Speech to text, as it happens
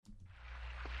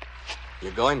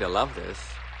You're going to love this.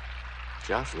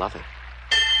 Just love it.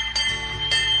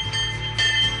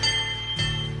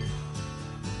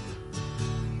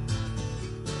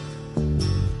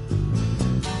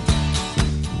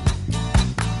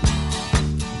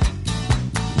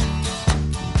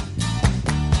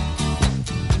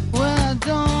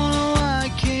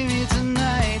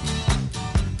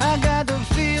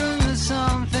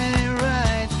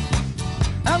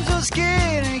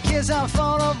 I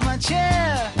fall off my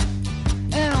chair,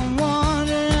 and I'm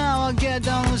wondering how I'll get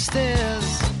down the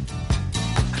stairs.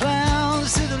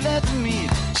 Clowns to the left of me,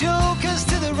 jokers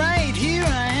to the right. Here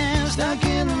I am, stuck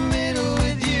in the middle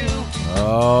with you.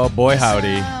 Oh, boy,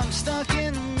 howdy. I'm stuck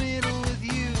in the middle with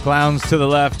you. Clowns to the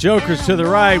left, jokers to the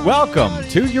right. Welcome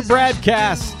to your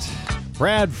BradCast.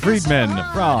 Brad Friedman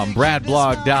from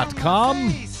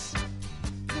BradBlog.com.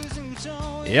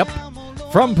 Yep.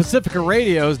 From Pacifica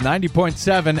Radio's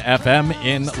 90.7 FM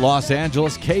in Los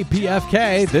Angeles,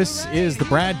 KPFK, this is the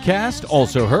BradCast,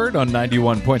 also heard on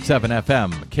 91.7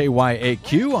 FM,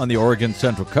 KYAQ on the Oregon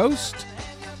Central Coast,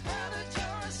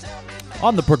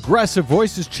 on the Progressive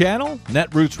Voices channel,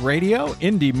 Netroots Radio,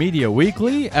 Indie Media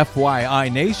Weekly, FYI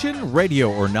Nation,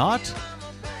 Radio or Not,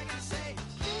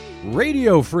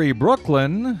 Radio Free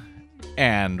Brooklyn,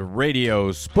 and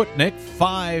Radio Sputnik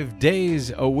 5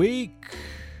 days a week.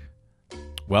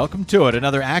 Welcome to it,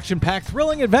 another action-packed,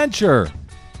 thrilling adventure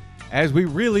as we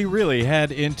really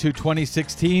head into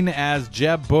 2016, as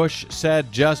Jeb Bush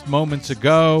said just moments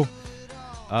ago.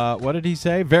 What did he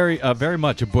say? Very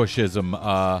much a Bushism.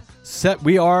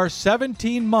 We are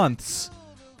 17 months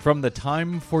from the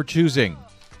time for choosing.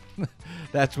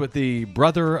 That's what the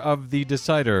brother of the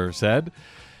decider said,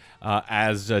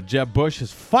 as Jeb Bush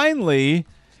has finally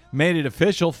made it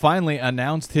official, finally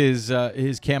announced his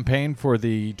campaign for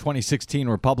the 2016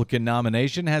 Republican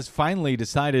nomination, has finally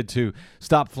decided to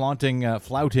stop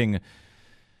flouting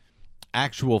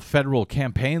actual federal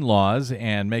campaign laws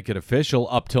and make it official.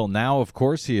 Up till now, of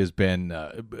course, he has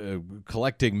been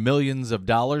collecting millions of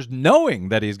dollars, knowing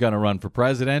that he's going to run for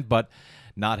president, but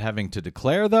not having to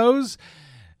declare those,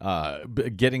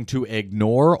 getting to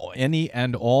ignore any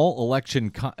and all election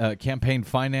campaign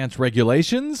finance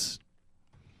regulations.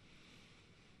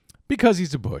 Because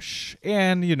he's a Bush,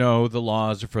 and, you know, the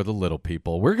laws are for the little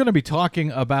people. We're going to be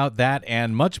talking about that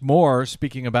and much more,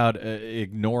 speaking about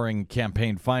ignoring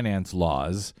campaign finance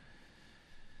laws.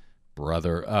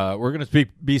 Brother, we're going to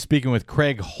be speaking with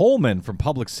Craig Holman from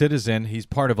Public Citizen. He's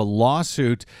part of a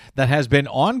lawsuit that has been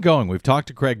ongoing. We've talked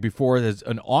to Craig before. There's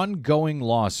an ongoing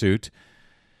lawsuit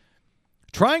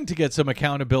trying to get some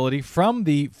accountability from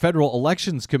the Federal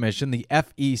Elections Commission, the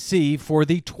FEC, for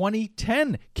the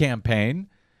 2010 campaign,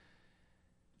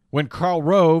 when Karl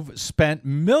Rove spent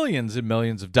millions and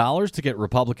millions of dollars to get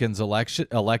Republicans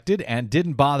elected and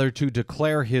didn't bother to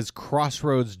declare his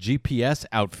Crossroads GPS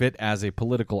outfit as a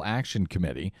political action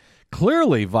committee,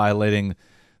 clearly violating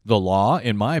the law,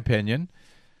 in my opinion,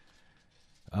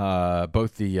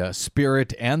 both the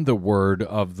spirit and the word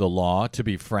of the law, to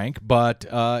be frank. But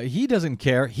he doesn't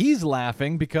care. He's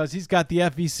laughing because he's got the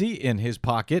FEC in his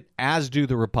pocket, as do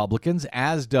the Republicans,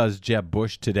 as does Jeb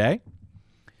Bush today,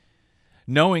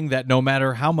 knowing that no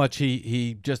matter how much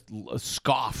he just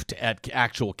scoffed at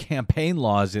actual campaign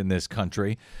laws in this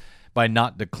country by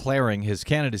not declaring his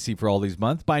candidacy for all these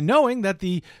months, by knowing that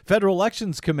the Federal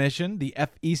Elections Commission, the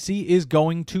FEC, is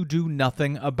going to do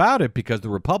nothing about it because the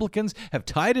Republicans have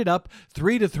tied it up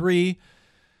 3-3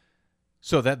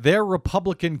 so that their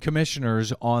Republican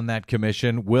commissioners on that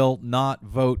commission will not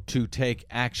vote to take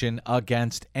action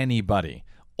against anybody.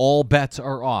 All bets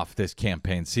are off this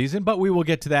campaign season, but we will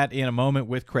get to that in a moment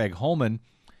with Craig Holman.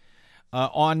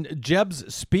 On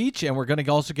Jeb's speech, and we're going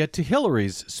to also get to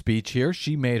Hillary's speech here.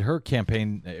 She made her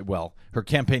campaign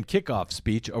kickoff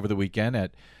speech over the weekend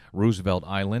at Roosevelt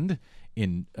Island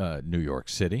in New York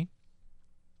City.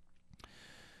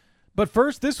 But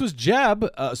first, this was Jeb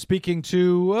speaking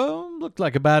to, looked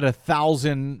like about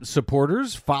 1,000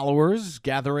 supporters, followers,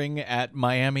 gathering at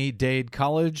Miami-Dade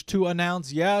College to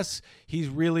announce, yes, he's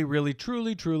really,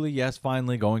 truly, yes,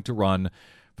 finally going to run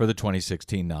for the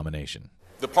 2016 nomination.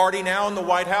 The party now in the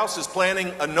White House is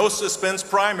planning a no-suspense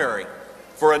primary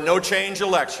for a no-change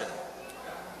election,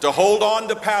 to hold on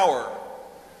to power,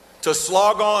 to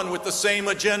slog on with the same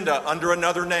agenda under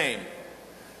another name.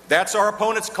 That's our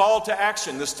opponent's call to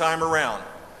action this time around.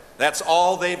 That's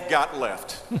all they've got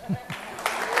left.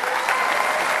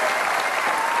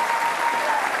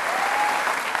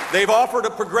 They've offered a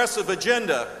progressive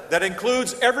agenda that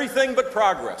includes everything but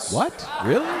progress. What?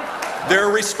 Really? They're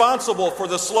responsible for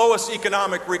the slowest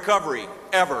economic recovery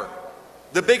ever,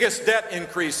 the biggest debt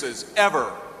increases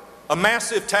ever, a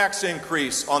massive tax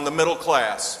increase on the middle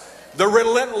class, the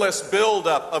relentless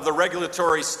buildup of the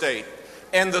regulatory state,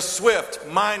 and the swift,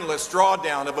 mindless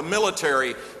drawdown of a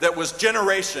military that was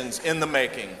generations in the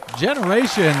making.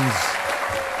 Generations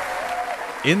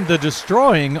in the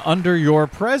destroying under your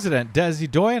president. Desi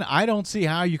Doyen, I don't see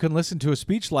how you can listen to a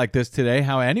speech like this today,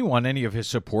 how anyone, any of his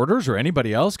supporters or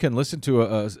anybody else can listen to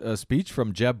a speech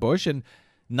from Jeb Bush and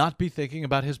not be thinking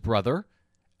about his brother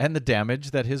and the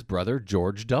damage that his brother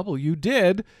George W.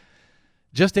 did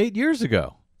just 8 years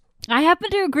ago. I happen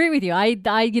to agree with you.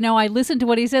 I listened to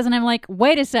what he says and I'm like,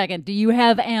 wait a second, do you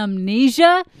have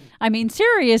amnesia? I mean,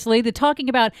 seriously, the talking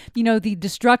about, the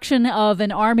destruction of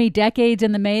an army decades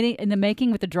in the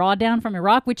making with the drawdown from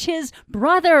Iraq, which his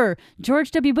brother, George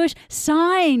W. Bush,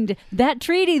 signed that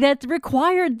treaty that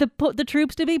required the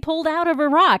troops to be pulled out of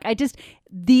Iraq.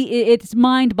 It's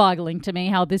mind-boggling to me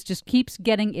how this just keeps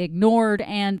getting ignored,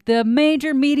 and the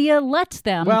major media lets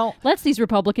these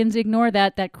Republicans ignore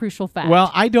that crucial fact.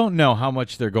 Well, I don't know how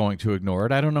much they're going to ignore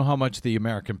it. I don't know how much the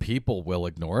American people will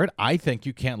ignore it. I think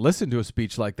you can't listen to a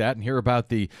speech like that and hear about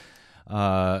the,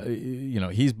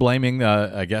 he's blaming,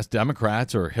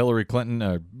 Democrats or Hillary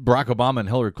Clinton, Barack Obama and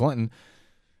Hillary Clinton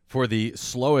for the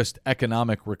slowest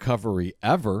economic recovery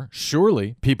ever.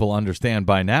 Surely people understand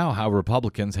by now how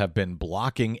Republicans have been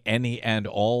blocking any and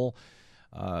all,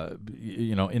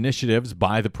 initiatives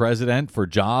by the president for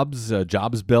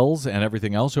jobs bills and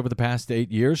everything else over the past 8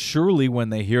 years. Surely when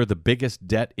they hear the biggest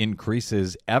debt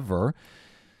increases ever,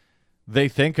 they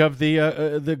think of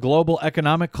the global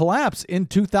economic collapse in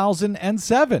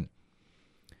 2007.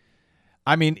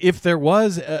 I mean, if there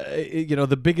was,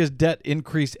 the biggest debt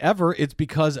increase ever, it's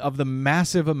because of the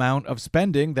massive amount of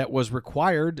spending that was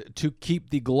required to keep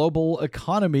the global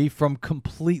economy from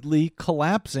completely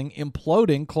collapsing,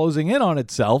 imploding, closing in on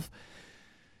itself,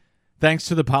 thanks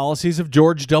to the policies of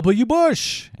George W.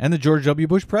 Bush and the George W.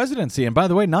 Bush presidency. And by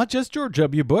the way, not just George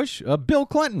W. Bush, Bill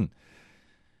Clinton,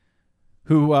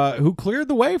 who cleared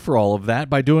the way for all of that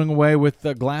by doing away with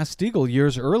Glass-Steagall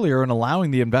years earlier and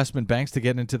allowing the investment banks to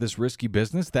get into this risky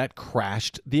business that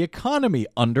crashed the economy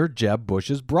under Jeb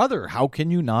Bush's brother. How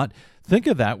can you not think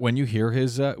of that when you hear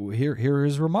his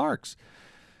remarks?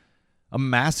 A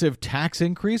massive tax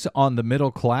increase on the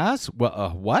middle class?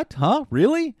 Well, what? Huh?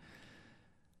 Really?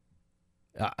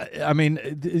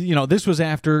 This was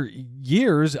after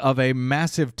years of a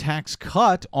massive tax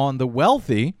cut on the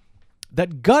wealthy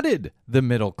that gutted the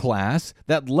middle class,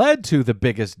 that led to the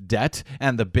biggest debt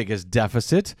and the biggest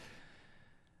deficit.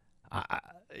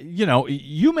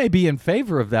 You may be in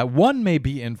favor of that. One may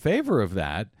be in favor of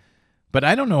that. But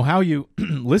I don't know how you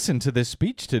listen to this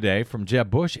speech today from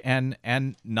Jeb Bush and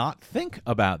not think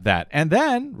about that. And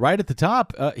then, right at the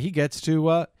top,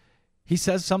 he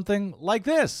says something like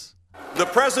this. The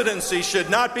presidency should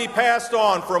not be passed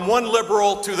on from one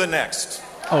liberal to the next.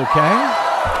 Okay.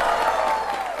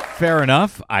 Fair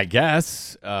enough, I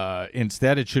guess.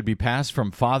 Instead, it should be passed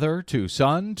from father to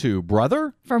son to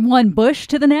brother. From one Bush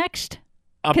to the next?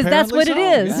 Because that's what it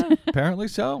is. Yeah, apparently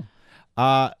so.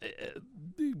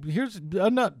 Here's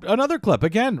another clip.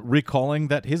 Again, recalling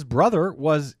that his brother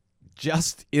was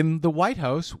just in the White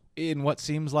House in what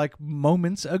seems like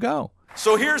moments ago.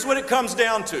 So here's what it comes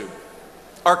down to.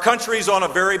 Our country's on a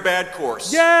very bad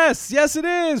course. Yes, it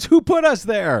is. Who put us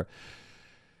there?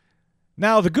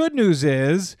 Now, the good news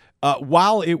is,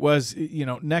 while it was,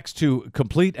 next to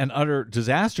complete and utter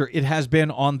disaster, it has been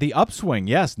on the upswing.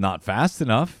 Yes, not fast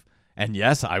enough. And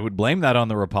yes, I would blame that on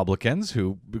the Republicans,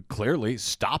 who clearly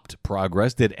stopped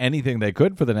progress, did anything they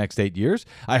could for the next 8 years.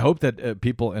 I hope that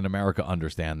people in America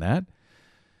understand that.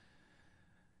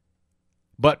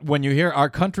 But when you hear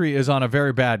our country is on a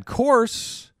very bad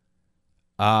course,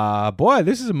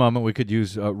 this is a moment we could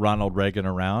use Ronald Reagan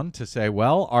around to say,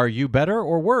 well, are you better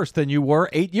or worse than you were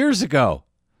 8 years ago?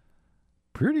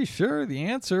 Pretty sure the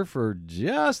answer for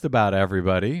just about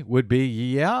everybody would be,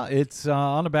 yeah, it's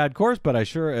on a bad course, but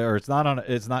it's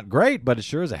not great, but it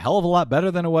sure is a hell of a lot better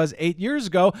than it was 8 years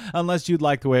ago, unless you'd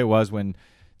like the way it was when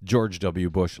George W.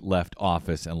 Bush left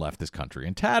office and left this country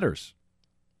in tatters.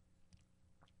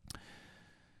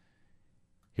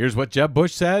 Here's what Jeb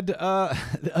Bush said.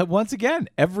 Once again,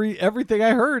 everything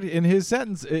I heard in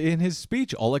his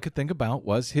speech, all I could think about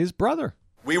was his brother.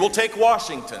 We will take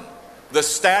Washington, the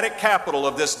static capital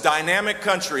of this dynamic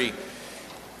country,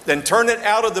 then turn it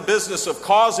out of the business of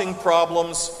causing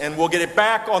problems, and we'll get it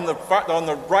back on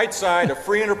the right side of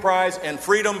free enterprise and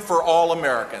freedom for all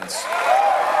Americans.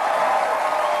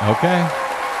 Okay.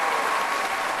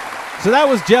 So that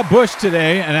was Jeb Bush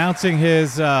today announcing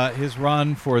his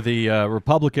run for the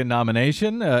Republican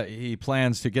nomination. He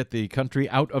plans to get the country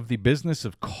out of the business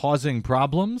of causing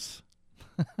problems.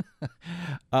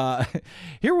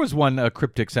 Here was one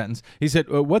cryptic sentence. He said,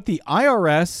 what the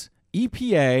IRS,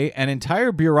 EPA, and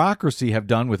entire bureaucracy have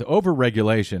done with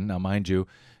overregulation. Now, mind you,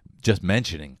 just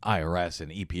mentioning IRS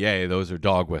and EPA, those are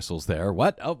dog whistles there.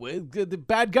 What? Oh, the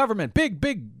bad government, big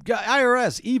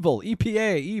IRS, evil,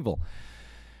 EPA, evil.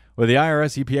 What the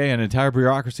IRS, EPA, and entire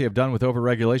bureaucracy have done with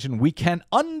overregulation, we can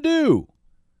undo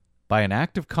by an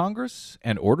act of Congress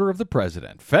and order of the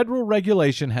president. Federal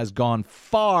regulation has gone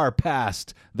far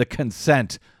past the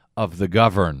consent of the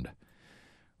governed.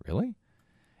 Really?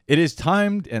 It is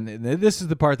time, and this is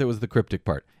the part that was the cryptic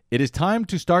part. It is time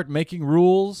to start making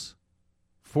rules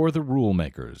for the rule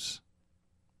makers.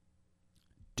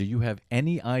 Do you have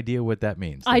any idea what that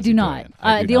means? I do not.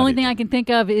 The only thing I can think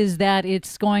of is that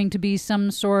it's going to be some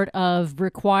sort of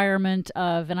requirement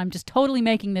of, and I'm just totally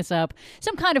making this up,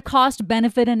 some kind of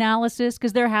cost-benefit analysis,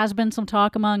 because there has been some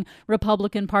talk among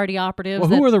Republican Party operatives. Well,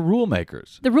 who are the rule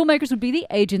makers? The rule makers would be the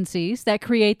agencies that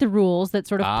create the rules that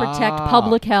sort of protect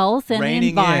public health and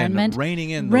environment. Reining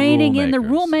in the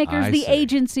rule makers, the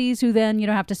agencies who then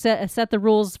have to set the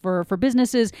rules for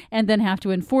businesses and then have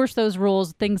to enforce those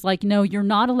rules. Things like, you're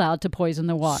not allowed to poison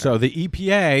the water. So the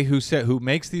EPA, who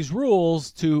makes these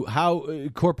rules to how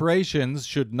corporations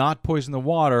should not poison the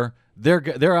water,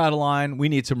 they're out of line. We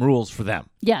need some rules for them.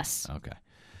 Yes. Okay.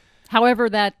 However,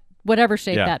 whatever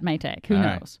shape that may take, who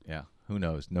knows? Right. Yeah. Who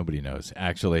knows? Nobody knows,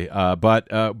 actually.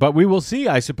 But we will see,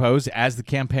 I suppose, as the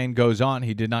campaign goes on.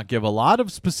 He did not give a lot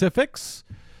of specifics,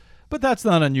 but that's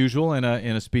not unusual in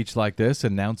a speech like this,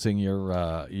 announcing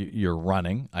you're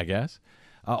running, I guess.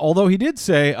 Although he did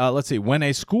say, when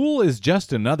a school is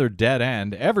just another dead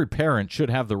end, every parent should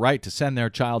have the right to send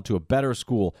their child to a better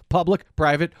school, public,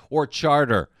 private, or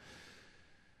charter.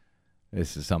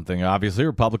 This is something, obviously,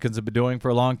 Republicans have been doing for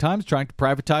a long time, is trying to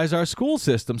privatize our school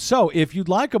system. So if you'd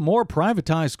like a more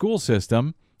privatized school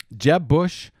system, Jeb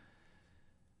Bush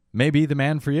may be the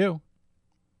man for you.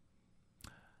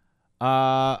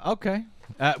 Okay.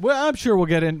 Well, I'm sure we'll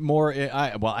get in more.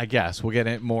 I guess we'll get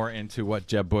in more into what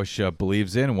Jeb Bush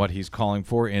believes in and what he's calling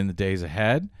for in the days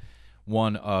ahead.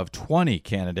 One of 20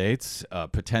 candidates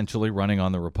potentially running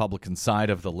on the Republican side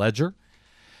of the ledger.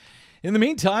 In the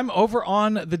meantime, over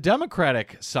on the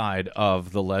Democratic side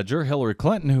of the ledger, Hillary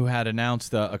Clinton, who had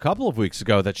announced a couple of weeks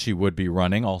ago that she would be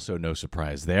running, also no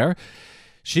surprise there.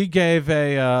 She gave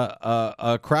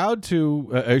a crowd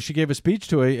to. She gave a speech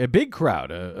to a big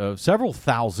crowd, of several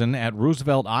thousand, at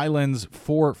Roosevelt Island's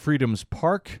Four Freedoms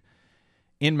Park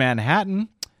in Manhattan,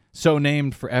 so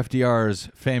named for FDR's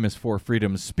famous Four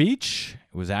Freedoms speech.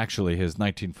 It was actually his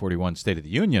 1941 State of the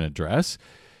Union address.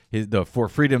 The Four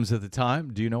Freedoms at the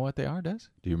time. Do you know what they are, Des?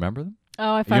 Do you remember them?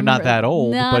 Oh, if You're not that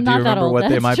old, no, but do you remember what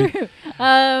they might be?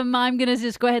 I'm going to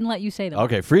just go ahead and let you say them.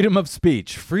 Okay, freedom of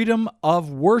speech, freedom of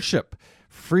worship,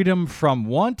 freedom from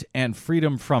want, and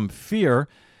freedom from fear,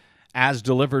 as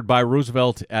delivered by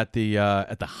Roosevelt at the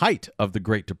height of the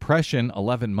Great Depression,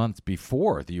 11 months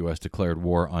before the U.S. declared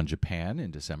war on Japan in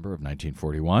December of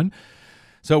 1941.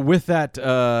 So with that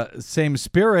same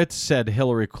spirit, said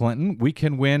Hillary Clinton, we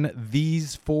can win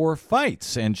these four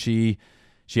fights. And she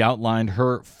outlined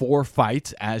her four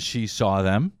fights as she saw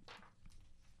them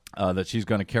that she's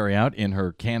going to carry out in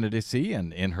her candidacy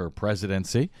and in her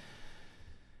presidency.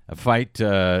 A fight,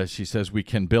 she says, we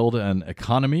can build an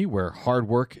economy where hard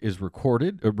work is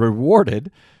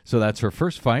rewarded. So that's her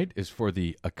first fight, is for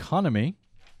the economy.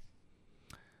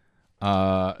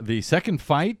 The second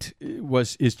fight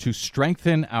is to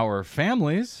strengthen our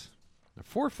families. There are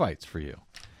four fights for you.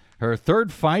 Her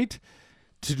third fight,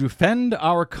 to defend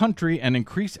our country and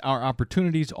increase our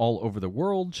opportunities all over the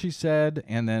world, she said.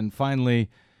 And then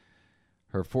finally,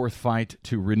 her fourth fight,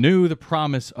 to renew the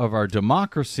promise of our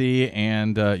democracy.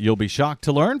 And you'll be shocked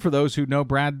to learn, for those who know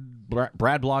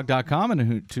bradblog.com and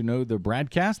who know the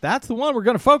BradCast, that's the one we're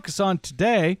going to focus on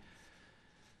today,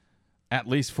 at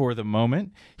least for the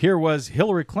moment. Here was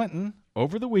Hillary Clinton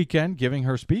over the weekend giving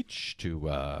her speech to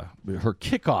her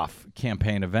kickoff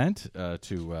campaign event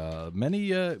to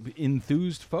many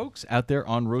enthused folks out there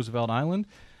on Roosevelt Island,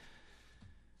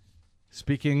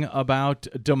 speaking about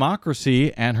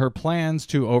democracy and her plans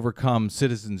to overcome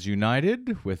Citizens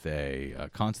United with a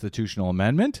constitutional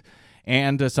amendment,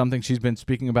 and something she's been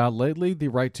speaking about lately,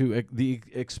 the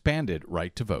expanded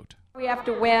right to vote. We have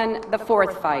to win the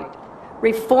fourth fight,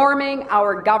 reforming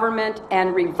our government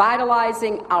and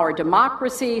revitalizing our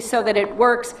democracy so that it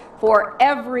works for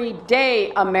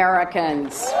everyday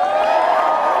Americans.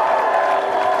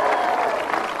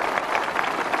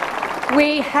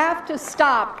 We have to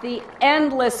stop the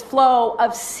endless flow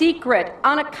of secret,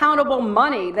 unaccountable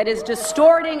money that is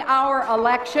distorting our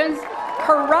elections,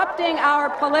 corrupting our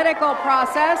political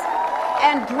process,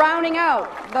 and drowning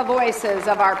out the voices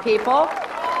of our people.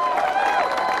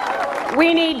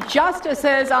 We need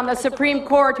justices on the Supreme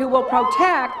Court who will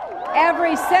protect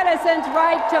every citizen's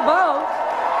right to vote,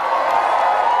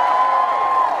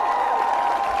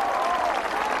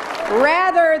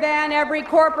 rather than every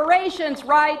corporation's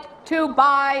right to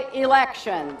buy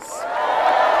elections.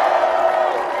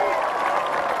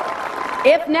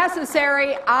 If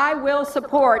necessary, I will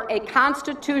support a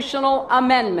constitutional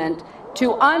amendment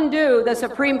to undo the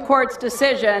Supreme Court's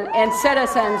decision in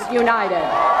Citizens United.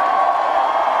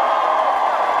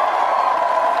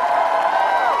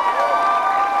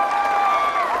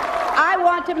 I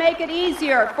want to make it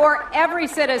easier for every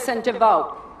citizen to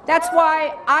vote. That's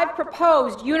why I've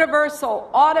proposed universal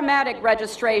automatic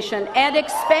registration and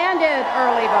expanded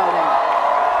early voting.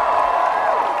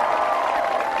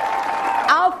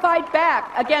 I'll fight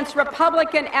back against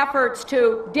Republican efforts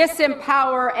to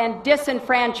disempower and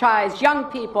disenfranchise young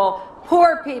people,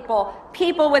 poor people,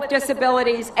 people with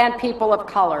disabilities, and people of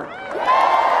color.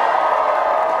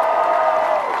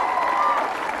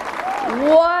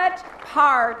 What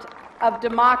part of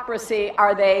democracy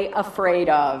are they afraid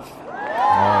of? Oh,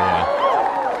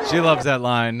 yeah. She loves that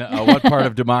line. What part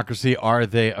of democracy are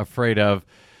they afraid of?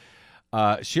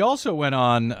 She also went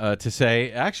on to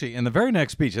say, actually, in the very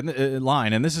next speech,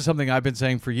 line, and this is something I've been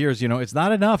saying for years, it's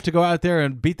not enough to go out there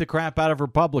and beat the crap out of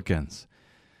Republicans.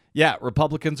 Yeah,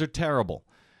 Republicans are terrible.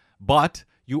 But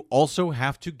you also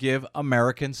have to give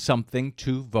Americans something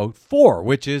to vote for,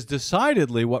 which is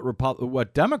decidedly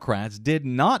what Democrats did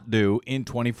not do in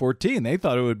 2014. They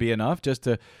thought it would be enough just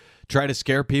to try to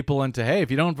scare people into, hey, if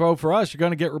you don't vote for us, you're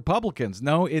going to get Republicans.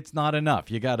 No, it's not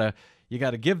enough. You got to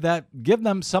give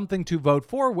them something to vote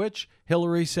for, which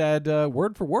Hillary said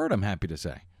word for word, I'm happy to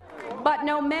say. But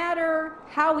no matter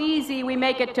how easy we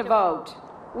make it to vote,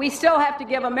 we still have to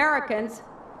give Americans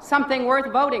something worth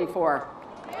voting for.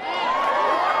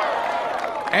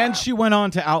 And she went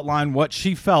on to outline what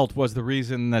she felt was the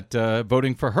reason that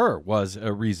voting for her was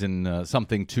a reason,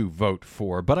 something to vote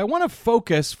for. But I want to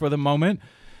focus for the moment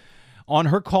on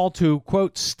her call to,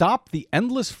 quote, stop the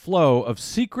endless flow of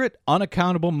secret,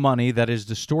 unaccountable money that is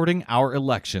distorting our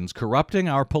elections, corrupting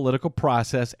our political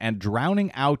process, and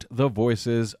drowning out the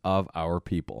voices of our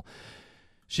people.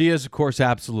 She is, of course,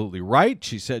 absolutely right.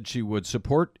 She said she would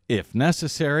support, if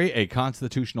necessary, a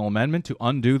constitutional amendment to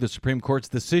undo the Supreme Court's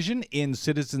decision in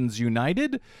Citizens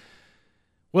United.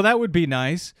 Well, that would be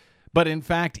nice. But in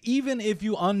fact, even if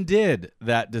you undid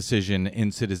that decision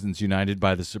in Citizens United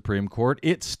by the Supreme Court,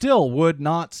 it still would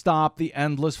not stop the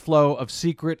endless flow of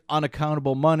secret,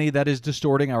 unaccountable money that is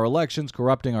distorting our elections,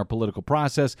 corrupting our political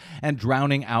process, and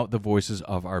drowning out the voices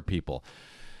of our people.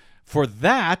 For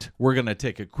that, we're going to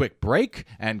take a quick break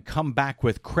and come back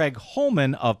with Craig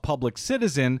Holman of Public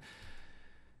Citizen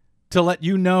to let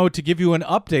you know, to give you an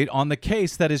update on the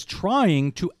case that is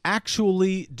trying to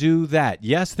actually do that.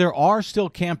 Yes, there are still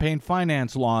campaign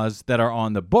finance laws that are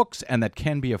on the books and that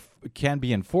can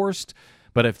be enforced,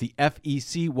 but if the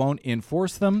FEC won't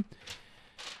enforce them,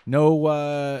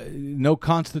 no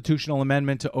constitutional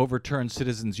amendment to overturn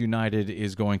Citizens United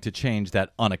is going to change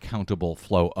that unaccountable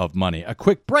flow of money. A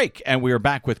quick break, and we are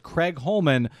back with Craig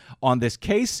Holman on this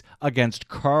case against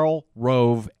Karl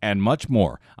Rove and much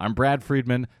more. I'm Brad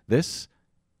Friedman. This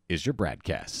is your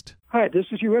BradCast. Hi, this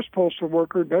is U.S. Postal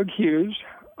Worker Doug Hughes.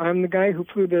 I'm the guy who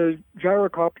flew the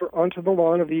gyrocopter onto the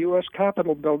lawn of the U.S.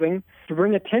 Capitol building to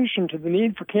bring attention to the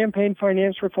need for campaign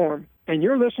finance reform. And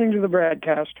you're listening to the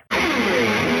BradCast.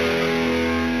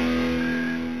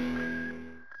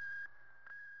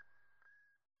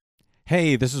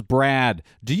 Hey, this is Brad.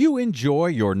 Do you enjoy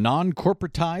your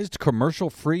non-corporatized,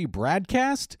 commercial-free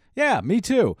BradCast? Yeah, me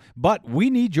too. But we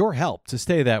need your help to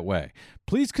stay that way.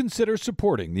 Please consider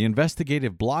supporting the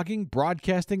investigative blogging,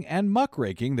 broadcasting, and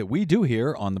muckraking that we do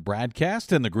here on the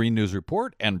BradCast and the Green News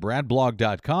Report and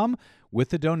bradblog.com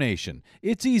with a donation.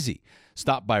 It's easy.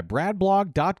 Stop by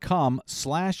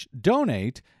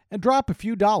bradblog.com/donate and drop a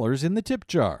few dollars in the tip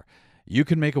jar. You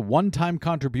can make a one-time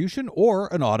contribution or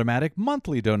an automatic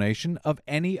monthly donation of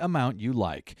any amount you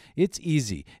like. It's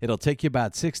easy. It'll take you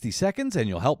about 60 seconds, and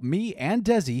you'll help me and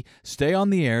Desi stay on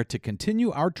the air to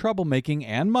continue our troublemaking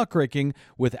and muckraking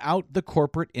without the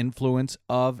corporate influence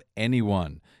of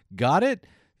anyone. Got it?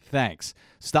 Thanks.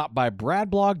 Stop by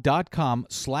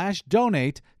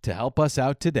bradblog.com/donate to help us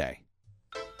out today.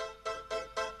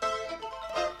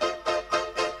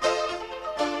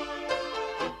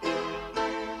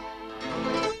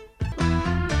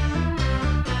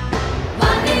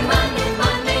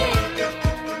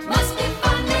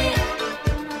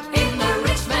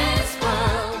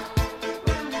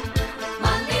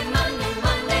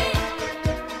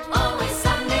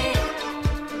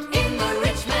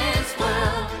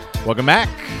 Welcome back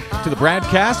to the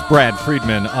BradCast. Brad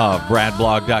Friedman of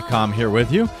BradBlog.com here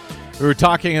with you. We were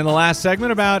talking in the last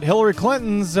segment about Hillary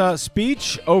Clinton's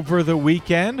speech over the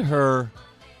weekend, her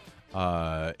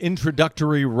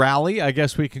introductory rally, I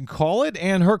guess we can call it,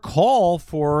 and her call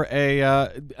for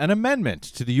an amendment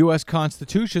to the U.S.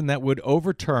 Constitution that would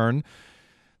overturn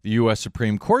the U.S.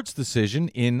 Supreme Court's decision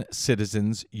in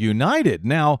Citizens United.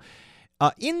 Now,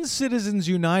 in Citizens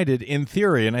United, in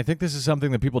theory, and I think this is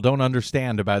something that people don't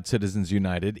understand about Citizens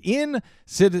United, in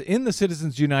the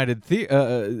Citizens United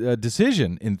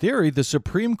decision, in theory, the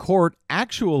Supreme Court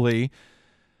actually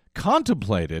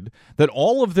contemplated that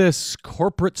all of this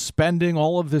corporate spending,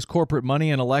 all of this corporate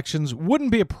money in elections wouldn't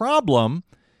be a problem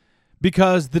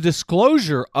because the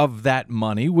disclosure of that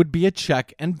money would be a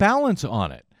check and balance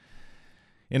on it.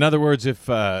 In other words, if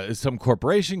some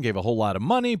corporation gave a whole lot of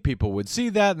money, people would see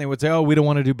that and they would say, oh, we don't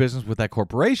want to do business with that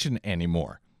corporation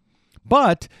anymore.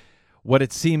 But what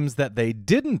it seems that they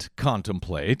didn't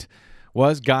contemplate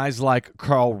was guys like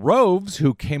Karl Rove,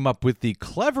 who came up with the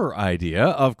clever idea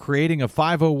of creating a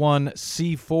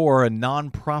 501c4, a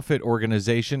nonprofit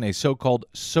organization, a so-called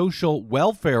social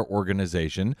welfare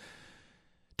organization,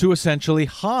 to essentially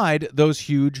hide those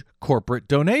huge corporate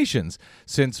donations,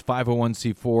 since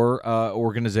 501c4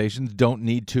 organizations don't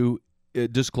need to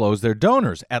disclose their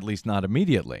donors, at least not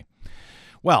immediately.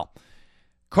 Well,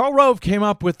 Karl Rove came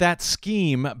up with that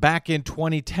scheme back in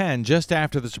 2010, just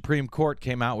after the Supreme Court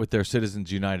came out with their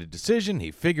Citizens United decision.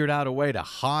 He figured out a way to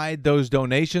hide those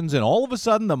donations, and all of a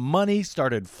sudden the money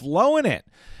started flowing in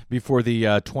before the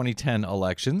 2010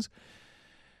 elections.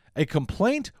 A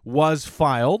complaint was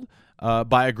filed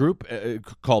by a group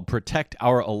called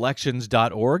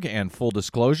ProtectOurElections.org, and full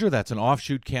disclosure, that's an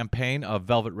offshoot campaign of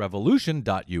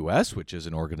VelvetRevolution.us, which is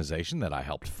an organization that I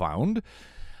helped found.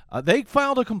 They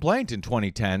filed a complaint in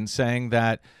 2010 saying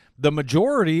that the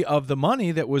majority of the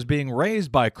money that was being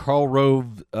raised by Karl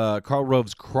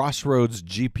Rove's Crossroads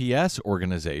GPS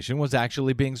organization was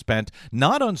actually being spent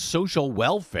not on social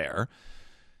welfare,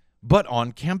 but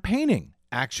on campaigning,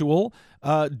 actual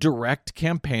direct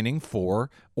campaigning for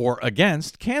or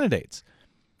against candidates.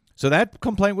 So that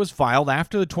complaint was filed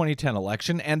after the 2010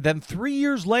 election, and then 3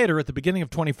 years later, at the beginning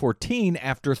of 2014,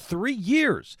 after 3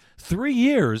 years,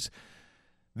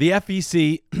 the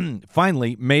FEC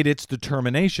finally made its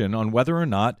determination on whether or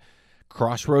not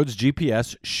Crossroads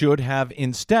GPS should have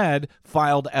instead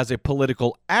filed as a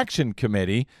political action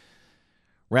committee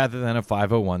rather than a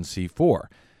 501c4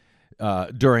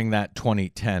 during that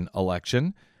 2010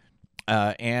 election.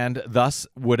 And thus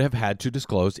would have had to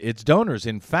disclose its donors.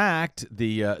 In fact,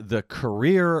 the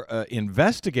career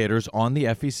investigators on the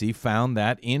FEC found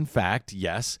that, in fact,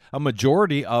 yes, a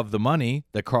majority of the money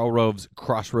that Karl Rove's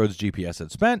Crossroads GPS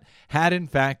had spent had, in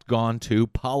fact, gone to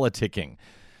politicking.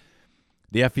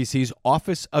 The FEC's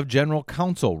Office of General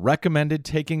Counsel recommended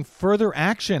taking further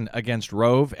action against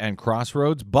Rove and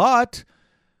Crossroads, but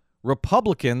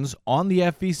Republicans on the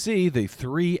FEC, the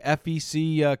three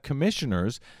FEC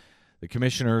commissioners, the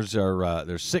commissioners are,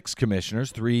 there's 6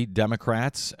 commissioners, 3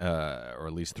 Democrats, or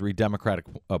at least 3 Democratic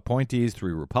appointees,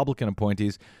 3 Republican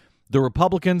appointees. The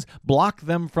Republicans blocked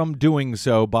them from doing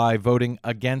so by voting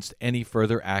against any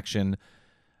further action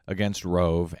against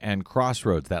Rove and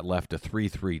Crossroads. That left a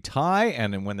 3-3 tie,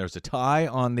 and then when there's a tie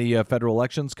on the Federal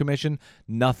Elections Commission,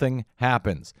 nothing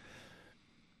happens.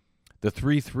 The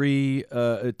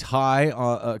 3-3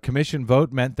 tie commission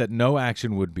vote meant that no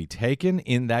action would be taken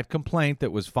in that complaint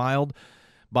that was filed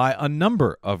by a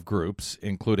number of groups,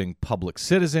 including Public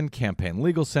Citizen, Campaign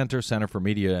Legal Center, Center for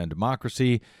Media and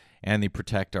Democracy, and the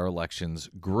Protect Our Elections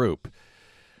group.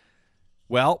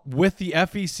 Well, with the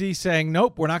FEC saying,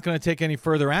 nope, we're not going to take any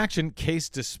further action, case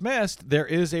dismissed, there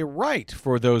is a right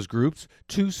for those groups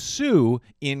to sue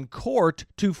in court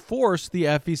to force the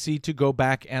FEC to go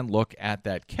back and look at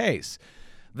that case.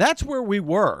 That's where we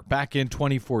were back in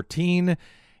 2014,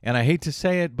 and I hate to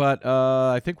say it, but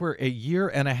I think we're a year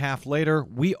and a half later.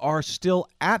 We are still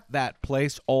at that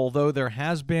place, although there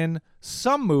has been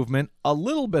some movement, a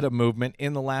little bit of movement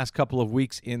in the last couple of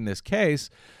weeks in this case.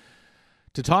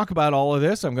 To talk about all of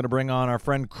this, I'm going to bring on our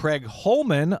friend Craig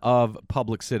Holman of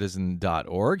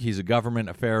publiccitizen.org. He's a government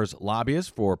affairs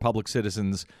lobbyist for Public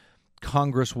Citizen's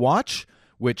Congress Watch,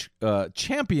 which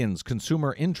champions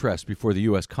consumer interest before the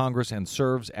U.S. Congress and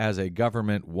serves as a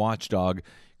government watchdog.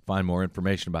 Find more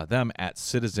information about them at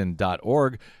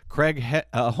citizen.org. Craig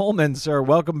Holman, sir,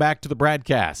 welcome back to the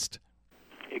BradCast.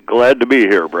 Glad to be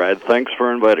here, Brad. Thanks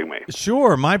for inviting me.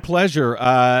 Sure, my pleasure.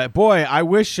 Boy, I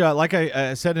wish, like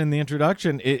I said in the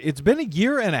introduction, it's been a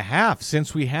year and a half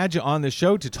since we had you on the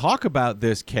show to talk about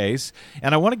this case,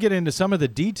 and I want to get into some of the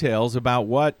details about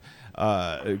what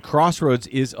Crossroads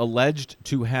is alleged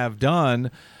to have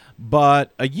done.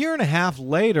 But a year and a half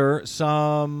later,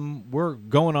 we're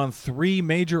going on 3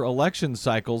 major election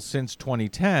cycles since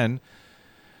 2010.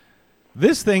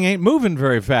 This thing ain't moving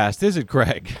very fast, is it,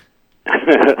 Craig?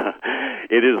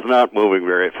 It is not moving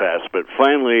very fast, but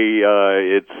finally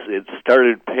it's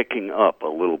started picking up a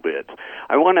little bit.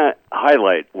 I want to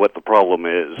highlight what the problem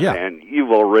is, and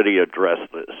you've already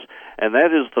addressed this, and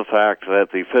that is the fact that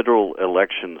the Federal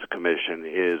Elections Commission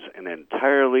is an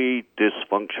entirely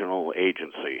dysfunctional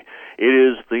agency. It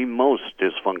is the most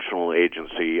dysfunctional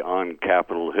agency on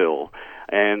Capitol Hill.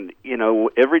 And,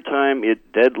 every time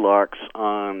it deadlocks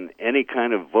on any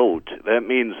kind of vote, that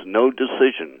means no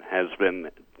decision has been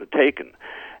taken.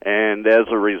 And as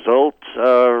a result,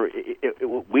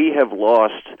 we have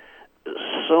lost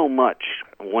so much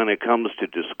when it comes to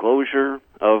disclosure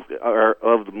of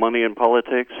the money in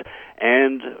politics,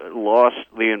 and lost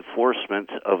the enforcement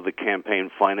of the campaign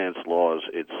finance laws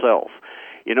itself.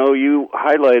 You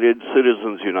highlighted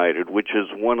Citizens United, which is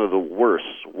one of the worst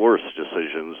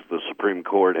decisions the Supreme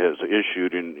Court has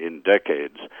issued in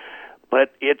decades.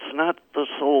 But it's not the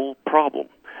sole problem.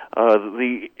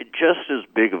 Just as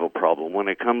big of a problem when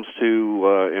it comes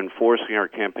to enforcing our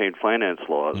campaign finance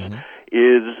laws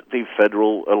is the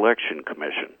Federal Election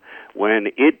Commission. When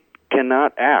it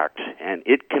cannot act and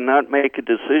it cannot make a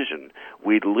decision,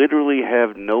 we literally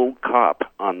have no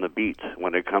cop on the beat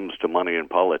when it comes to money in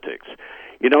politics.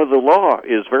 The law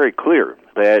is very clear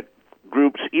that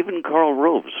groups, even Karl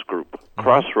Rove's group,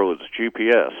 Crossroads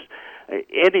GPS,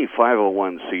 any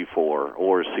 501c4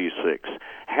 or C6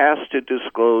 has to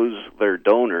disclose their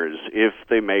donors if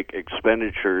they make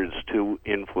expenditures to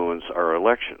influence our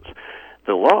elections.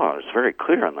 The law is very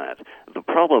clear on that. The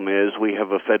problem is we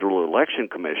have a Federal Election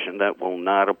Commission that will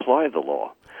not apply the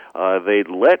law. They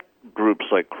let groups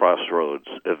like Crossroads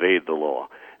evade the law.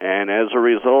 And as a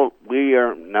result, we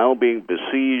are now being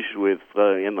besieged with,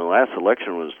 in the last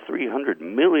election, was $300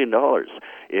 million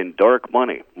in dark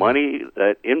money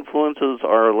that influences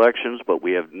our elections, but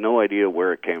we have no idea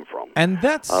where it came from. And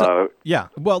that's,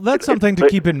 that's something to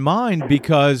keep in mind,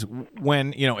 because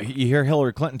when, you hear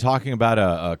Hillary Clinton talking about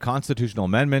a constitutional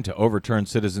amendment to overturn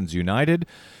Citizens United,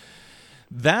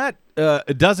 that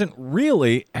doesn't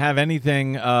really have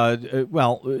anything,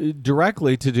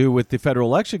 directly to do with the Federal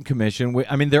Election Commission.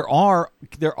 I mean, there are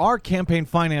campaign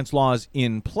finance laws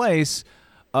in place,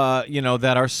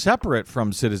 that are separate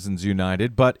from Citizens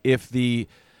United. But if the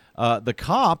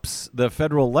cops, the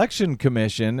Federal Election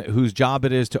Commission, whose job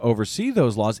it is to oversee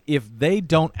those laws, if they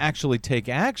don't actually take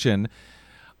action,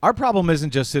 our problem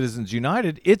isn't just Citizens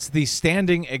United, it's the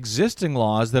standing existing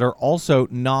laws that are also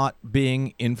not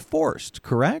being enforced,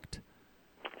 correct?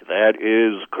 That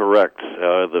is correct.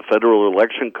 The Federal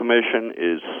Election Commission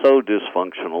is so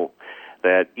dysfunctional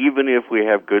that even if we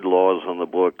have good laws on the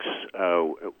books,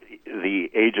 the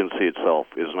agency itself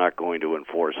is not going to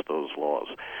enforce those laws.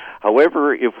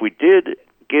 However, if we did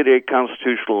get a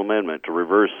constitutional amendment to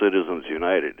reverse Citizens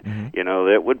United,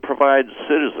 that would provide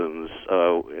citizens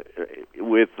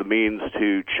with the means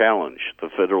to challenge the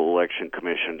Federal Election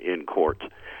Commission in court.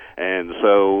 And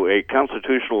so a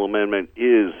constitutional amendment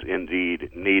is indeed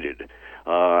needed.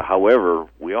 However,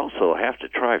 we also have to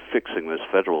try fixing this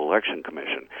Federal Election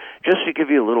Commission. Just to give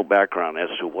you a little background as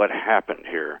to what happened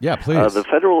here. Yeah, please. The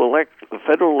Federal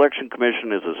Election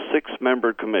Commission is a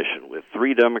 6-member commission with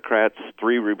 3 Democrats,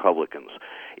 3 Republicans.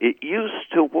 It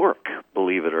used to work,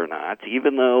 believe it or not,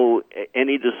 even though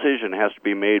any decision has to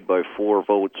be made by 4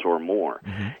 votes or more.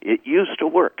 It used to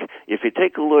work. If you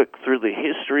take a look through the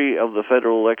history of the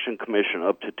Federal Election Commission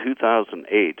up to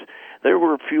 2008, there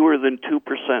were fewer than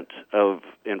 2% of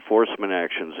enforcement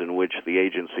actions in which the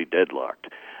agency deadlocked.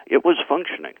 It was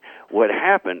functioning. What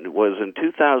happened was in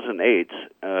 2008,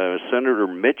 Senator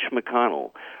Mitch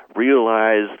McConnell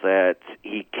realized that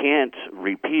he can't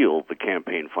repeal the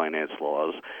campaign finance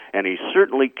laws, and he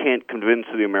certainly can't convince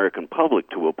the American public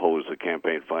to oppose the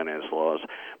campaign finance laws.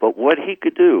 But what he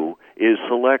could do is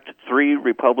select 3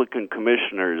 Republican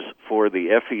commissioners for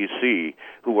the FEC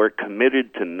who are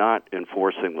committed to not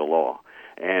enforcing the law.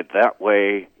 And that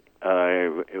way,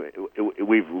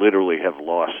 we've literally have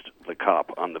lost the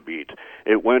cop on the beat.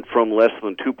 It went from less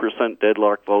than 2%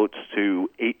 deadlock votes to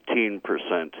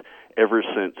 18% ever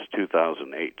since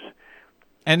 2008.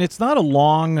 And it's not a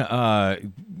long, life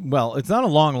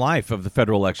of the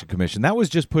Federal Election Commission. That was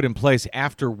just put in place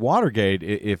after Watergate,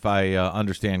 if I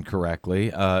understand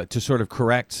correctly, to sort of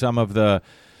correct some of the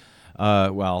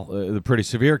pretty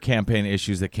severe campaign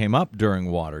issues that came up during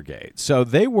Watergate. So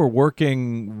they were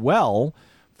working well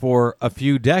for a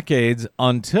few decades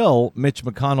until Mitch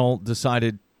McConnell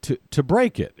decided to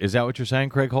break it. Is that what you're saying,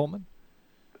 Craig Holman?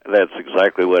 That's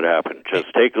exactly what happened. Just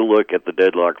take a look at the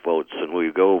deadlock votes, and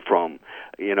we go from,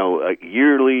 a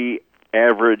yearly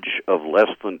average of less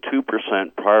than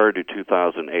 2% prior to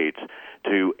 2008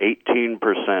 to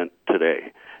 18%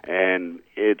 today. And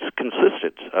it's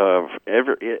consistent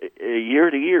year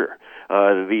to year.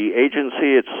 The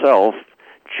agency itself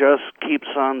just keeps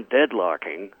on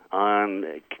deadlocking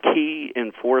on key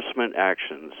enforcement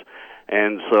actions,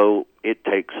 and so it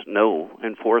takes no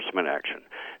enforcement action.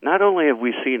 Not only have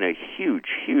we seen a huge,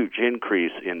 huge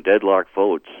increase in deadlock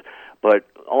votes, but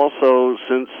also,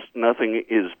 since nothing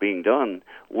is being done,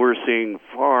 we're seeing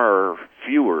far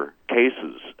fewer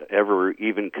cases ever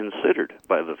even considered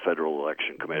by the Federal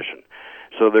Election Commission.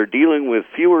 So they're dealing with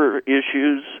fewer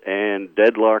issues and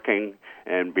deadlocking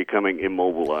and becoming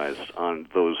immobilized on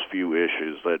those few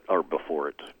issues that are before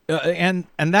it. And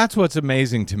that's what's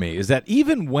amazing to me, is that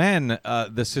even when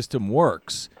the system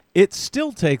works, it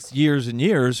still takes years and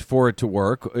years for it to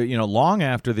work, long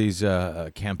after these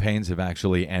campaigns have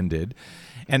actually ended.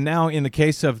 And now in the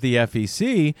case of the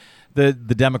FEC, the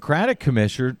Democratic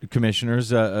commissioners,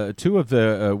 two of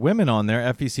the women on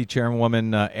there, FEC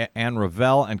Chairwoman Ann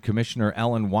Rove and Commissioner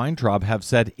Ellen Weintraub, have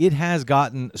said it has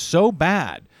gotten so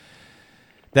bad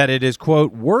that it is,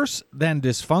 quote, worse than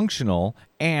dysfunctional,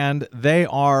 and they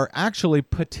are actually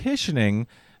petitioning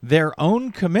their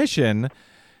own commission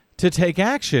to take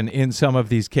action in some of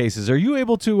these cases. Are you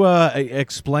able to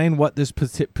explain what this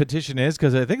petition is?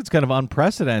 Because I think it's kind of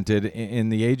unprecedented in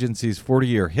the agency's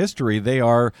 40-year history. They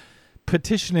are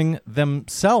petitioning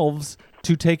themselves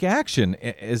to take action.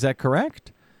 Is that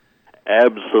correct?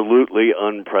 Absolutely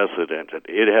unprecedented.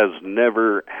 It has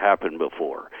never happened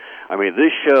before. I mean,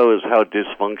 this shows how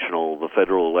dysfunctional the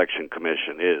Federal Election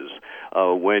Commission is.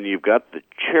 When you've got the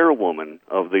chairwoman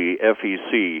of the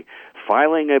FEC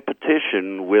filing a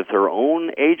petition with her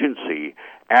own agency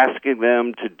asking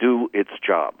them to do its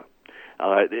job.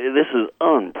 This is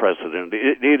unprecedented.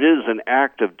 It is an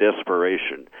act of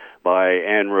desperation by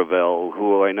Ann Rove,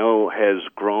 who I know has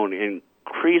grown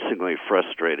increasingly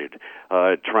frustrated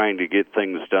trying to get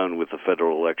things done with the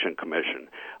Federal Election Commission.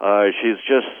 She's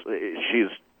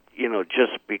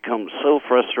just become so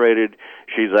frustrated,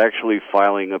 she's actually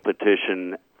filing a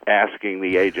petition asking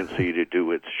the agency to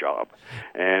do its job.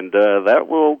 And that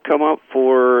will come up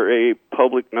for a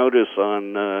public notice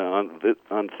on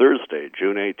Thursday,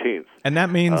 June 18th. And that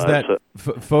means that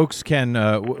folks can,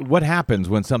 what happens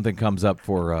when something comes up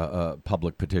for a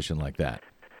public petition like that?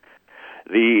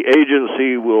 The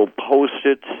agency will post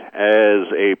it as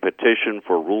a petition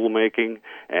for rulemaking,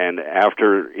 and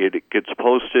after it gets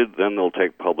posted, then they'll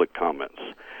take public comments.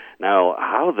 Now,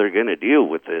 how they're going to deal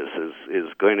with this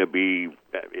is going to be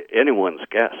anyone's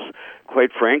guess.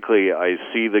 Quite frankly, I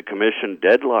see the commission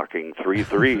deadlocking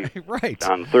 3-3 right.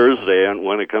 on Thursday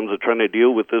when it comes to trying to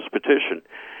deal with this petition.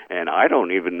 And I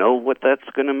don't even know what that's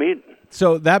going to mean.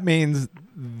 So that means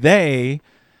they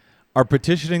are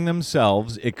petitioning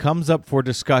themselves. It comes up for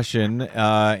discussion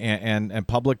and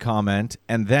public comment,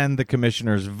 and then the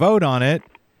commissioners vote on it,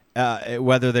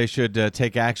 whether they should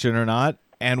take action or not,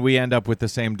 and we end up with the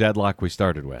same deadlock we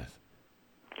started with.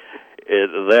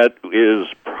 That is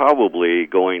probably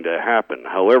going to happen.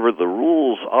 However, the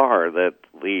rules are that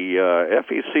the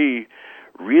FEC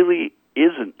really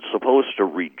isn't supposed to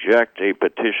reject a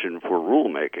petition for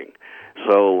rulemaking.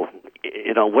 So,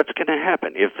 what's going to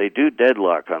happen if they do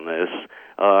deadlock on this?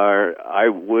 I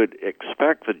would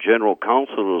expect the general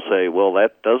counsel to say, well,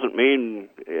 that doesn't mean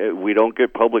we don't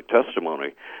get public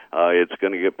testimony. It's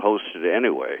going to get posted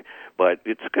anyway. But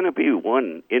it's going to be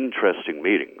one interesting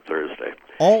meeting Thursday.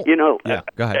 Go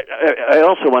ahead. I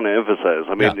also want to emphasize,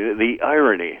 the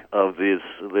irony of this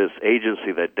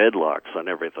agency that deadlocks on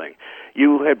everything.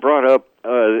 You had brought up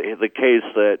the case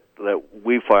that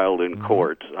we filed in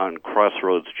court on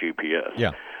Crossroads GPS.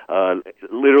 Yeah.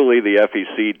 Literally, the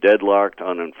FEC deadlocked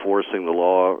on enforcing the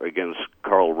law against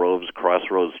Karl Rove's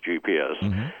Crossroads GPS.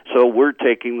 Mm-hmm. So we're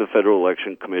taking the Federal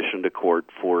Election Commission to court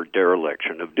for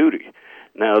dereliction of duty.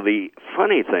 Now, the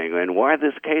funny thing, and why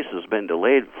this case has been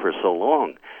delayed for so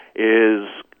long, is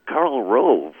Karl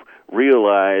Rove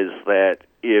realized that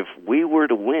if we were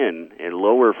to win in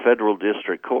lower federal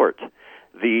district court,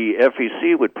 the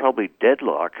FEC would probably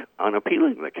deadlock on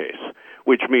appealing the case,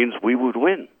 which means we would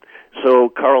win. So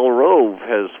Karl Rove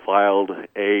has filed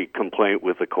a complaint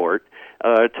with the court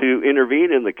to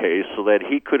intervene in the case so that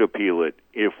he could appeal it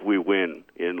if we win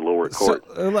in lower court.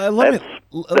 So, that's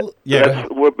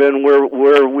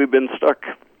where we've been stuck.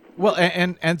 Well,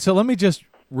 and so let me just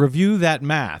review that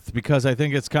math because I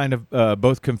think it's kind of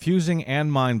both confusing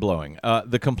and mind-blowing.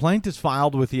 The complaint is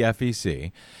filed with the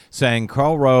FEC saying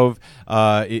Karl Rove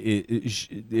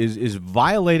is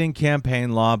violating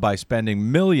campaign law by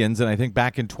spending millions, and I think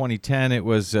back in 2010 it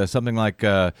was something like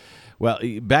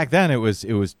back then it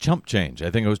was chump change.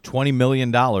 I think it was $20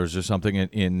 million or something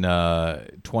in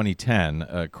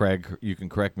 2010. Craig, you can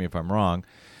correct me if I'm wrong.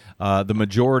 The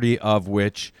majority of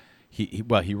which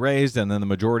he raised, and then the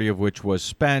majority of which was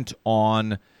spent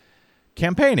on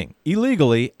campaigning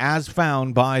illegally, as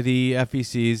found by the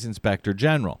FEC's Inspector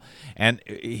General. And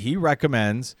he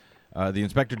recommends, the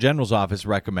Inspector General's office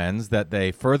recommends that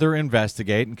they further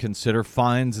investigate and consider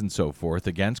fines and so forth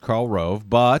against Karl Rove,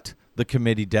 but the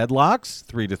committee deadlocks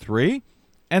 3-3,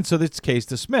 and so this case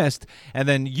dismissed. And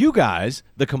then you guys,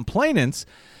 the complainants,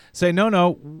 say,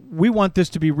 no, we want this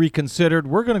to be reconsidered.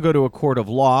 We're going to go to a court of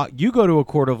law. You go to a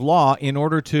court of law in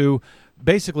order to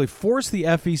basically force the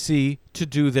FEC to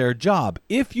do their job.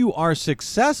 If you are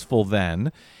successful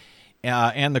then,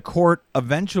 and the court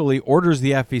eventually orders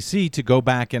the FEC to go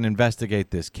back and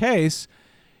investigate this case,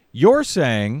 you're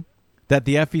saying that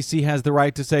the FEC has the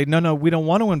right to say, no, we don't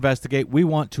want to investigate. We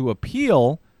want to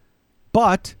appeal.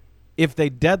 But if they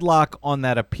deadlock on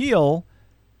that appeal,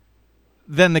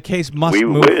 then the case must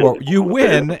move forward. You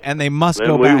win, and they must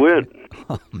go back. We win.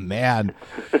 Oh, man.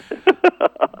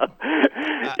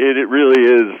 It really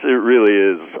is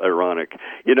ironic.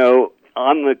 You know,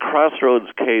 on the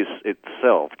Crossroads case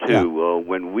itself, too,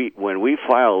 when we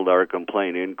filed our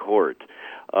complaint in court,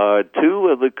 two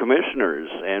of the commissioners,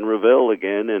 Ann Revelle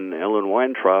again and Ellen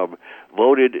Weintraub,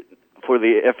 voted for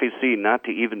the FEC not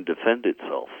to even defend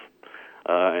itself.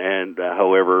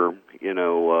 However,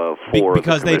 four of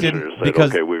the commissioners said,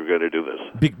 okay, we're going to do this.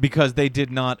 Because they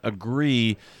did not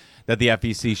agree that the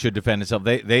FEC should defend itself.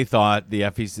 They thought the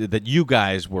FEC, that you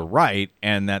guys were right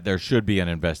and that there should be an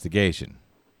investigation.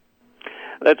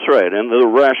 That's right, and the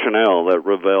rationale that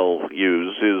Revelle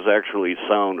used is actually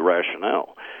sound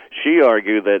rationale. She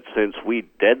argued that since the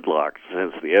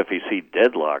FEC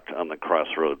deadlocked on the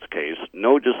Crossroads case,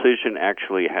 no decision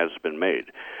actually has been made.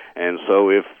 And so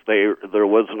if there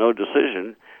was no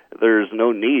decision, there's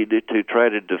no need to try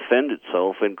to defend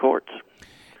itself in courts.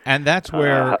 And that's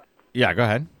where... yeah, go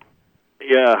ahead.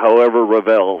 Yeah, however,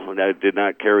 Revelle did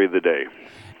not carry the day.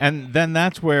 And then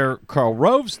that's where Karl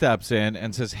Rove steps in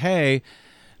and says, hey,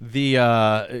 the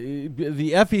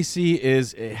FEC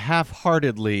is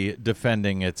half-heartedly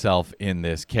defending itself in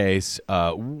this case.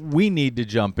 We need to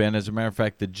jump in. As a matter of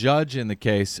fact, the judge in the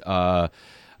case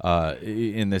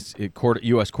in this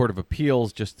U.S. Court of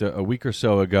Appeals just a week or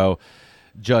so ago,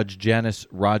 Judge Janice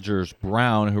Rogers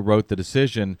Brown, who wrote the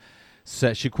decision,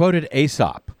 said, she quoted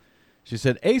Aesop. She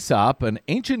said, Aesop, an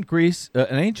ancient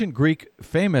Greek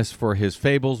famous for his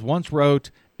fables, once wrote,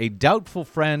 "A doubtful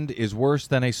friend is worse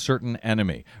than a certain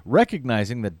enemy.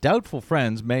 Recognizing that doubtful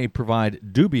friends may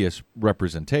provide dubious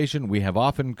representation, we have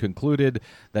often concluded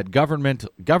that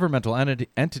governmental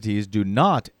entities do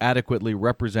not adequately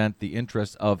represent the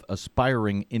interests of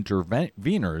aspiring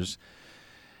interveners,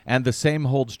 and the same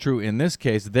holds true in this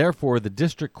case. Therefore, the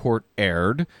district court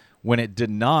erred when it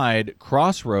denied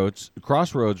Crossroads'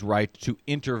 right to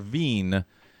intervene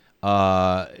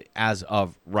as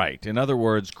of right." In other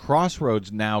words,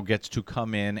 Crossroads now gets to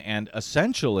come in and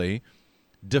essentially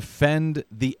defend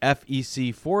the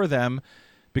FEC for them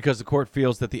because the court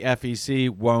feels that the FEC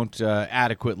won't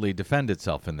adequately defend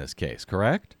itself in this case,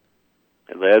 correct?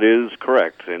 That is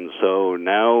correct. And so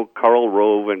now Karl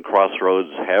Rove and Crossroads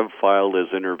have filed as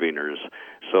interveners,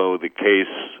 so the case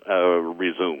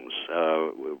resumes.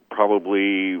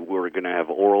 Probably we're going to have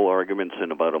oral arguments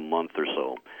in about a month or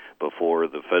so before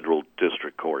the federal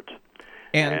district court.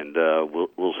 And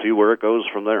we'll see where it goes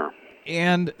from there.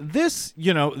 And this,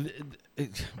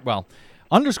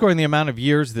 underscoring the amount of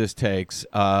years this takes,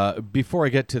 before I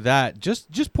get to that,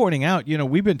 just pointing out,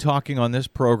 we've been talking on this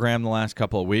program the last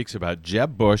couple of weeks about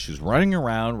Jeb Bush, who's running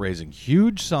around raising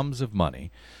huge sums of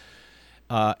money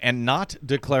and not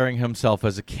declaring himself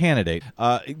as a candidate.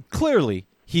 Clearly,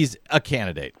 he's a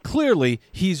candidate. Clearly,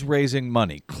 he's raising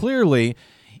money. Clearly,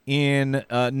 in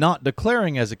not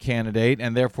declaring as a candidate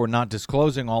and therefore not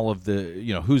disclosing all of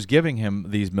the, who's giving him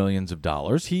these millions of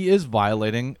dollars, he is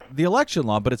violating the election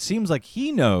law. But it seems like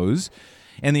he knows,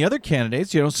 and the other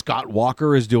candidates, Scott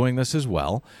Walker is doing this as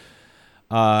well.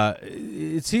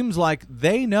 It seems like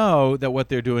they know that what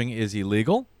they're doing is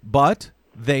illegal, but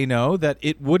they know that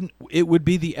it would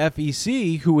be the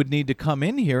FEC who would need to come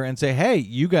in here and say, hey,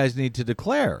 you guys need to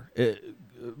declare,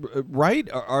 right?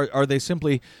 Are they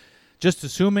simply just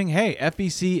assuming, hey,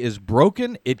 FEC is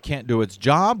broken, it can't do its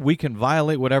job, we can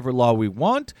violate whatever law we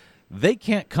want, they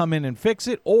can't come in and fix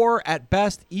it, or at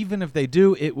best, even if they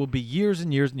do, it will be years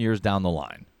and years and years down the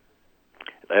line.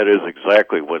 That is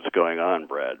exactly what's going on,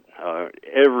 Brad.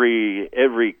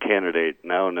 Every candidate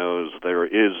now knows there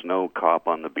is no cop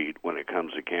on the beat when it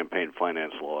comes to campaign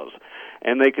finance laws,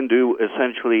 and they can do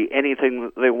essentially anything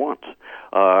that they want.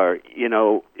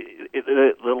 The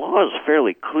law is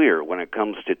fairly clear when it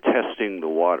comes to testing the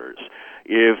waters.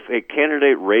 If a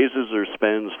candidate raises or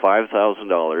spends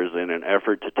 $5,000 in an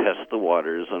effort to test the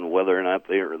waters on whether or not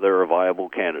they're a viable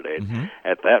candidate,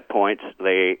 at that point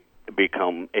they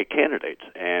become a candidate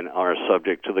and are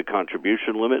subject to the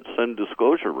contribution limits and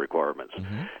disclosure requirements.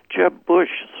 Jeb Bush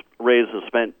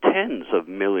spent tens of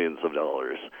millions of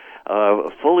dollars,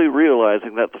 fully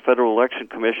realizing that the Federal Election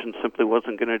Commission simply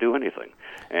wasn't going to do anything,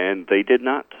 and they did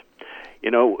not.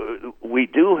 We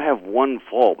do have one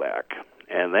fallback,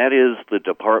 and that is the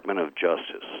Department of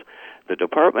Justice. The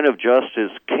Department of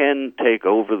Justice can take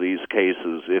over these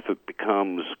cases if it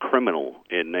becomes criminal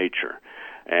in nature.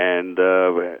 And,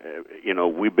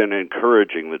 we've been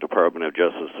encouraging the Department of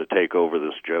Justice to take over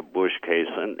this Jeb Bush case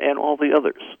and all the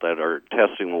others that are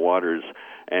testing the waters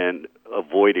and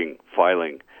avoiding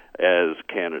filing as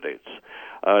candidates.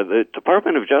 The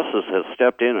Department of Justice has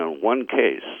stepped in on one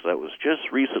case that was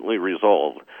just recently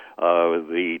resolved,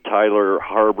 the Tyler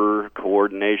Harbor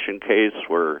coordination case,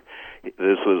 where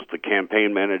this was the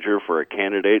campaign manager for a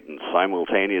candidate and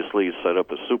simultaneously set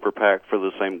up a super PAC for the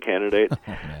same candidate.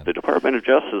 The Department of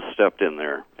Justice stepped in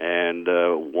there and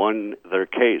won their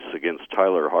case against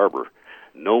Tyler Harbor.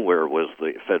 Nowhere was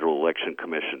the Federal Election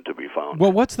Commission to be found.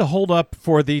 Well, what's the holdup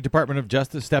for the Department of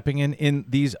Justice stepping in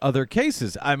these other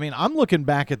cases? I mean, I'm looking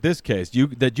back at this case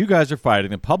that you guys are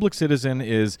fighting. The Public Citizen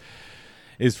is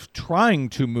trying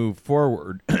to move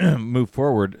forward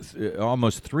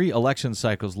almost 3 election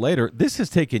cycles later. This has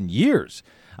taken years.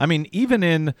 I mean, even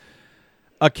in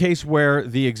a case where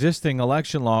the existing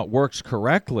election law works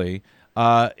correctly,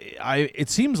 it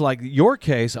seems like your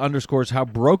case underscores how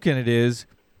broken it is,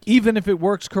 even if it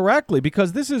works correctly,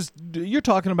 because you're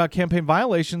talking about campaign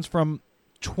violations from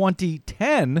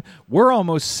 2010. We're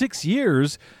almost 6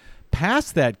 years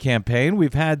past that campaign.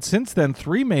 We've had since then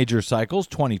 3 major cycles,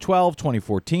 2012,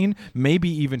 2014, maybe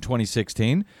even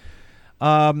 2016.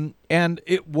 And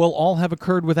it will all have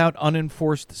occurred without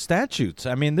unenforced statutes.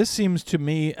 I mean, this seems to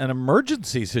me an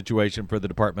emergency situation for the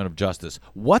Department of Justice.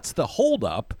 What's the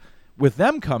holdup with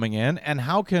them coming in, and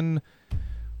how can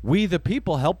we, the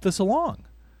people, help this along?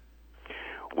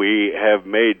 We have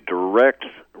made direct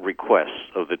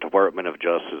requests of the Department of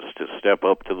Justice to step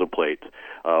up to the plate,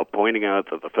 pointing out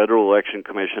that the Federal Election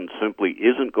Commission simply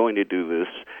isn't going to do this,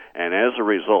 and as a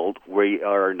result, we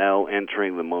are now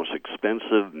entering the most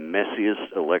expensive,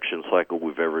 messiest election cycle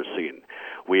we've ever seen.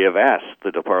 We have asked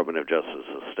the Department of Justice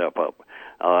to step up.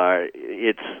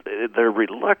 They're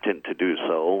reluctant to do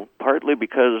so, partly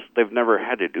because they've never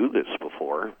had to do this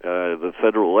before. The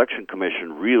Federal Election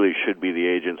Commission really should be the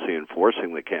agency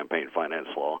enforcing the campaign finance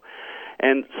law.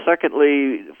 And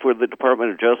secondly, for the Department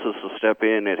of Justice to step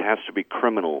in, it has to be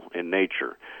criminal in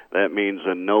nature. That means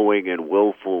a knowing and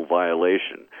willful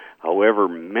violation. However,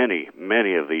 many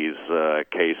of these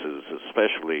cases,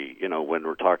 especially, when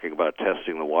we're talking about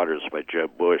testing the waters by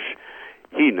Jeb Bush,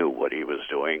 he knew what he was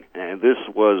doing, and this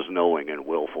was knowing and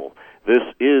willful. This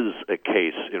is a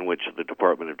case in which the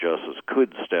Department of Justice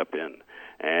could step in,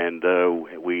 and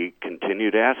we continue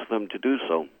to ask them to do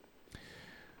so.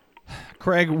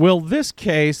 Craig, will this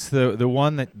case, the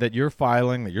one that you're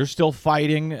filing, that you're still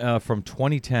fighting from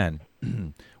 2010,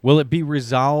 will it be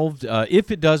resolved if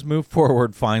it does move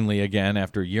forward finally again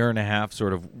after a year and a half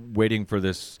sort of waiting for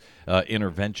this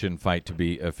intervention fight to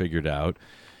be figured out?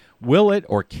 Will it,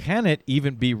 or can it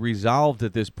even be resolved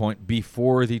at this point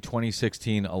before the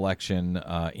 2016 election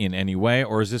in any way?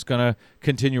 Or is this going to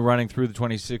continue running through the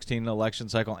 2016 election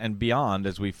cycle and beyond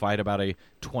as we fight about a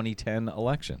 2010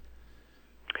 election?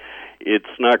 It's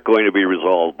not going to be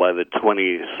resolved by the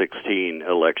 2016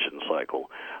 election cycle.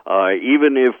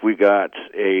 Even if we got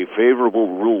a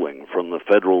favorable ruling from the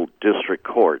federal district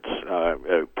courts,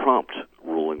 a prompt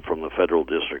ruling from the federal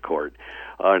district court,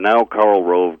 now Karl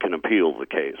Rove can appeal the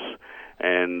case,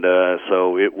 and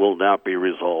so it will not be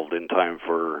resolved in time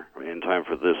for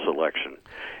this election.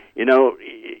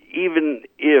 Even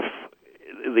if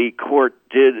the court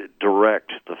did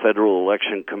direct the Federal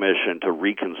Election Commission to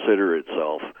reconsider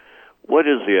itself, what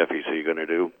is the FEC going to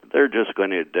do? They're just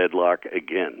going to deadlock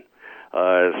again.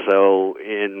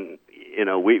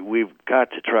 we've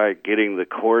got to try getting the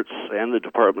courts and the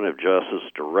Department of Justice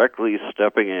directly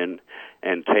stepping in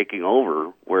and taking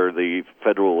over where the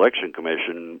Federal Election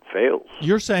Commission fails.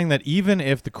 You're saying that even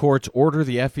if the courts order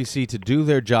the FEC to do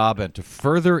their job and to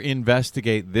further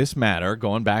investigate this matter,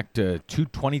 going back to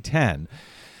 2010,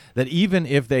 that even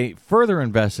if they further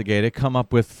investigate it, come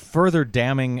up with further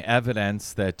damning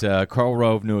evidence that Karl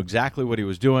Rove knew exactly what he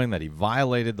was doing, that he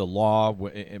violated the law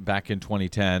back in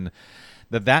 2010,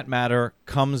 that matter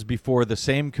comes before the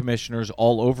same commissioners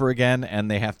all over again,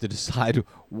 and they have to decide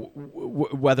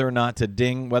whether or not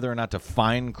to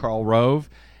fine Karl Rove,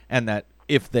 and that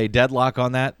if they deadlock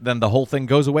on that, then the whole thing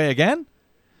goes away again?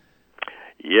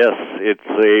 Yes, it's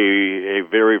a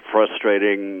very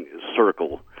frustrating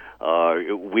circle.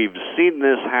 We've seen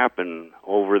this happen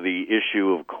over the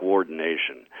issue of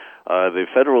coordination. The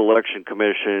Federal Election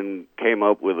Commission came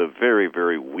up with a very,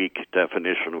 very weak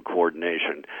definition of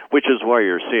coordination, which is why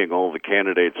you're seeing all the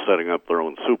candidates setting up their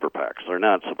own super PACs. They're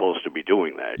not supposed to be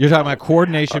doing that. You're talking about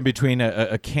coordination between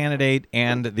a candidate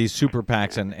and these super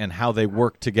PACs and how they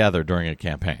work together during a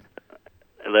campaign.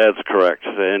 That's correct.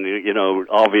 And,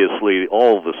 obviously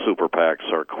all the super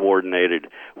PACs are coordinated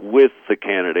with the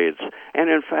candidates. And,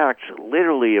 in fact,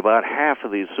 literally about half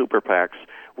of these super PACs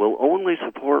will only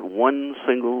support one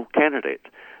single candidate.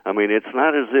 I mean, it's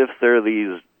not as if they're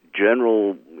these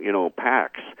general,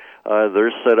 PACs.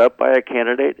 They're set up by a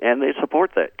candidate, and they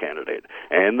support that candidate,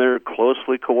 and they're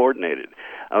closely coordinated.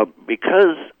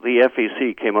 Because the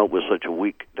FEC came up with such a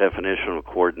weak definition of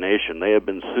coordination, they have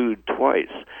been sued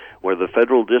twice, where the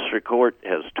federal district court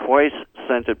has twice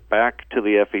sent it back to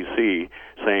the FEC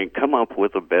saying, come up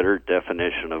with a better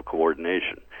definition of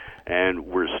coordination. And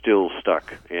we're still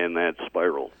stuck in that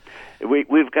spiral.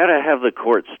 We've got to have the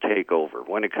courts take over.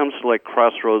 When it comes to like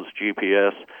Crossroads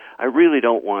GPS, I really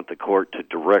don't want the court to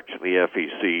direct the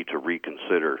FEC to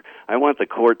reconsider. I want the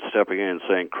court stepping in and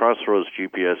saying Crossroads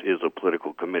GPS is a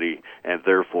political committee and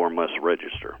therefore must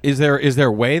register. Is there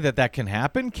a way that can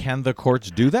happen? Can the courts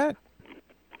do that?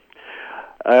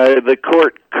 The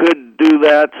court could do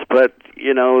that, but,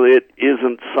 it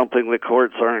isn't something the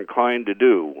courts are inclined to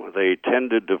do. They tend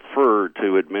to defer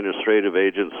to administrative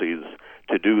agencies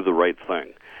to do the right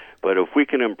thing. But if we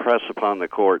can impress upon the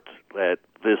courts that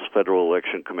this Federal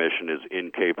Election Commission is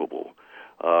incapable,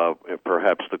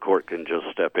 perhaps the court can just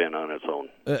step in on its own.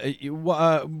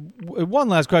 One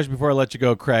last question before I let you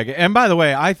go, Craig. And by the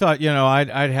way, I thought,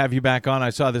 I'd have you back on. I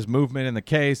saw this movement in the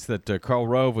case that Karl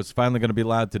Rove was finally going to be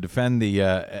allowed to defend the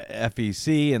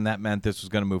FEC, and that meant this was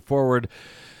going to move forward.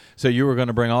 So you were going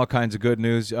to bring all kinds of good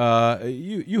news.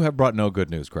 You have brought no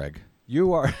good news, Craig.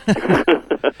 You are...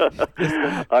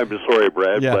 I'm sorry,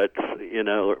 Brad, but,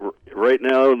 right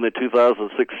now in the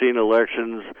 2016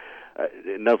 elections,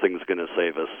 nothing's going to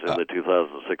save us in the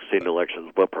 2016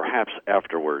 elections, but perhaps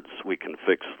afterwards we can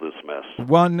fix this mess.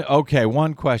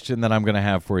 One question that I'm going to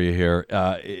have for you here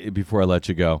before I let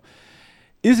you go.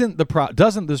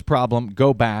 Doesn't this problem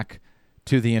go back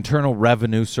to the Internal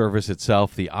Revenue Service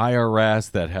itself, the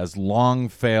IRS, that has long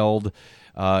failed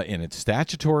in its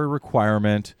statutory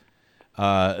requirement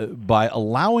by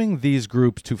allowing these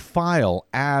groups to file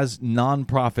as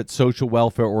nonprofit social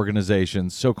welfare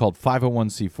organizations, so-called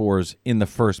 501c4s, in the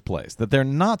first place, that they're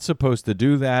not supposed to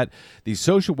do that. These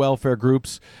social welfare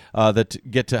groups that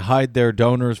get to hide their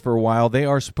donors for a while, they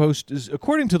are supposed to,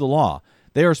 according to the law,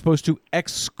 they are supposed to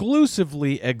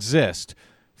exclusively exist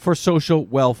for social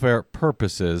welfare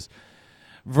purposes,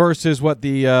 versus what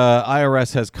the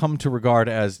IRS has come to regard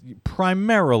as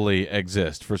primarily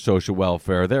exist for social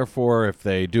welfare. Therefore, if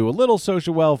they do a little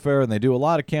social welfare and they do a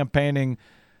lot of campaigning,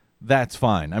 that's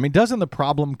fine. I mean, doesn't the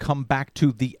problem come back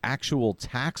to the actual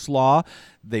tax law?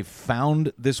 They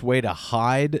found this way to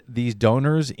hide these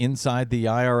donors inside the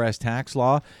IRS tax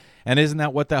law. And isn't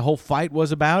that what that whole fight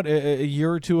was about a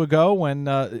year or two ago when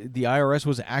the IRS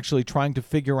was actually trying to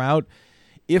figure out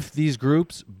if these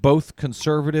groups, both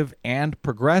conservative and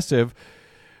progressive,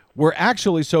 were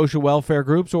actually social welfare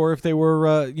groups, or if they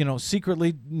were,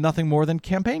 secretly nothing more than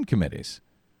campaign committees?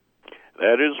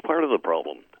 That is part of the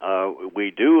problem.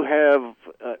 We do have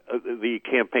the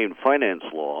campaign finance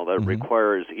law that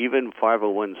requires even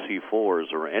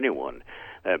 501c4s or anyone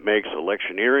that makes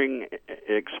electioneering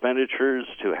expenditures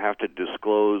to have to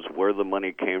disclose where the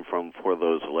money came from for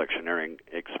those electioneering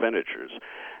expenditures.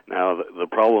 Now, the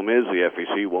problem is the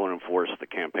FEC won't enforce the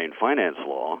campaign finance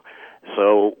law,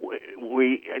 so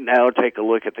we now take a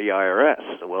look at the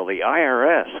IRS. Well, the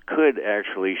IRS could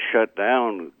actually shut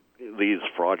down these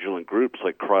fraudulent groups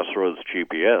like Crossroads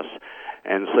GPS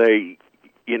and say,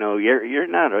 you're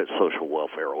not a social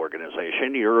welfare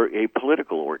organization. You're a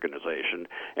political organization,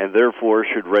 and therefore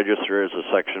should register as a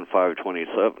Section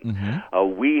 527.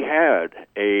 Mm-hmm. We had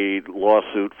a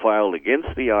lawsuit filed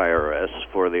against the IRS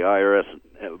for the IRS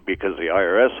because the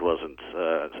IRS wasn't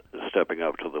stepping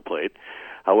up to the plate.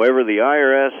 However, the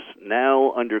IRS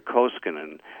now under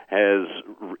Koskinen has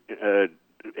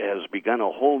begun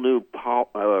a whole new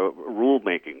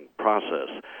rulemaking process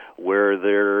where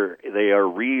they are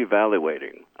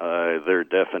reevaluating their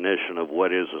definition of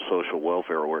what is a social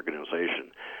welfare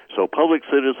organization. So Public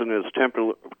Citizen has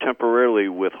temporarily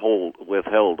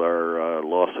withheld our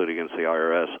lawsuit against the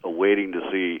IRS, awaiting to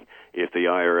see if the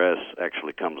IRS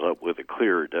actually comes up with a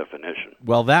clearer definition.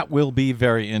 Well, that will be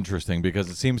very interesting because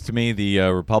it seems to me the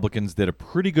Republicans did a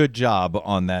pretty good job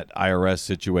on that IRS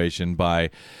situation by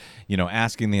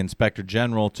asking the Inspector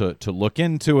General to look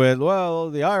into it. Well,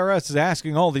 the IRS is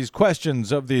asking all these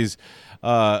questions of these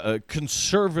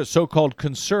so-called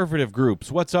conservative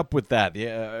groups. What's up with that?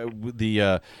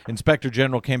 The Inspector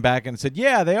General came back and said,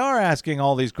 yeah, they are asking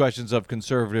all these questions of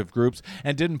conservative groups,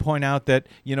 and didn't point out that,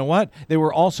 they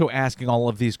were also asking all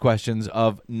of these questions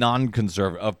of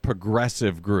non-conservative, of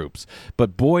progressive groups.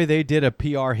 But boy, they did a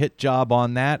PR hit job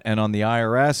on that and on the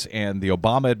IRS, and the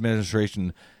Obama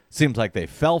administration seems like they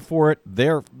fell for it.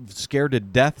 They're scared to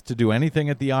death to do anything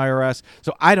at the IRS.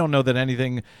 So I don't know that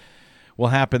anything will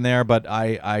happen there, but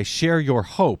I share your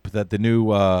hope that the new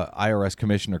IRS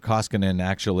Commissioner Koskinen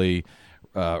actually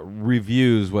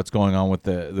reviews what's going on with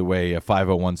the way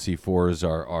 501c4s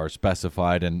are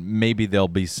specified, and maybe there'll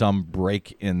be some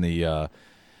break in the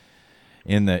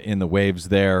waves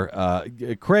there.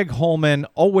 Craig Holman,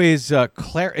 always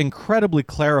incredibly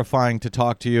clarifying to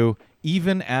talk to you,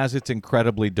 even as it's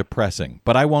incredibly depressing.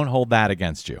 But I won't hold that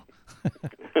against you.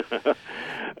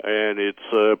 And it's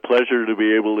a pleasure to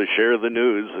be able to share the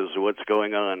news as to what's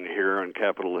going on here on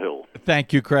Capitol Hill.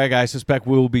 Thank you, Craig. I suspect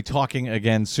we will be talking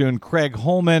again soon. Craig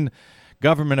Holman,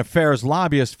 government affairs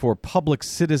lobbyist for Public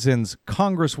Citizens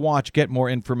Congress Watch. Get more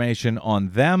information on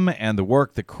them and the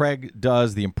work that Craig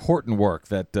does, the important work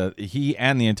that he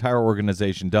and the entire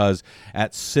organization does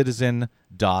at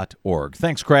citizen.org.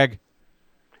 Thanks, Craig.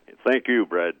 Thank you,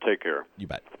 Brad. Take care. You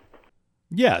bet.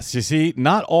 Yes, you see,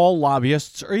 not all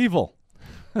lobbyists are evil.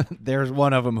 There's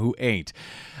one of them who ain't.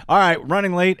 All right,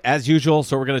 running late as usual,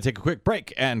 so we're going to take a quick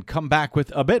break and come back with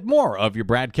a bit more of your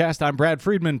BradCast. I'm Brad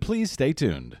Friedman. Please stay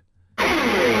tuned.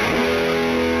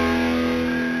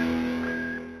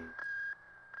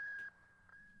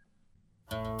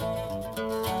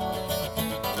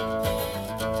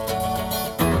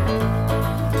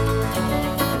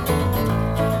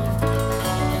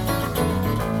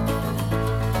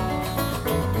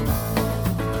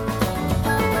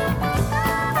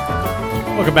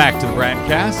 Welcome back to the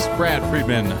BradCast. Brad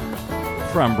Friedman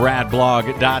from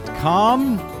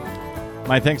bradblog.com.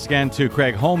 My thanks again to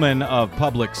Craig Holman of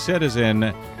Public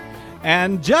Citizen.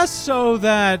 And just so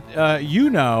that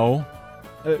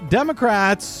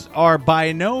Democrats are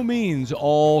by no means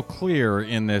all clear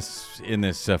in this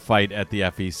fight at the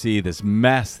FEC, this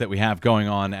mess that we have going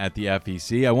on at the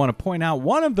FEC. I want to point out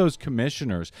one of those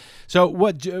commissioners. So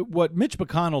what Mitch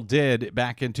McConnell did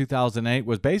back in 2008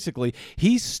 was basically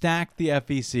he stacked the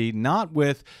FEC not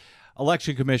with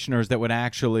election commissioners that would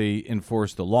actually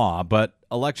enforce the law, but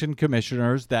election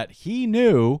commissioners that he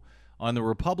knew on the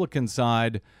Republican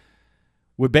side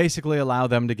would basically allow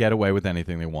them to get away with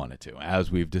anything they wanted to, as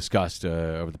we've discussed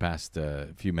over the past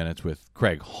few minutes with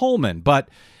Craig Holman. But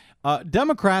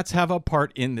Democrats have a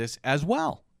part in this as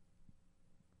well.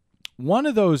 One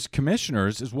of those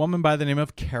commissioners is a woman by the name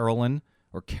of Caroline,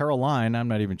 I'm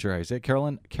not even sure how you say it,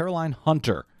 Caroline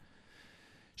Hunter.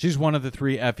 She's one of the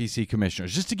 3 FEC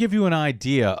commissioners. Just to give you an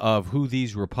idea of who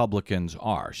these Republicans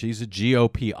are, she's a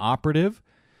GOP operative.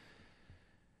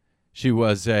 She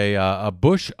was a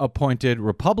Bush-appointed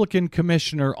Republican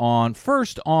commissioner she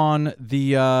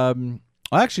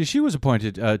was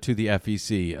appointed to the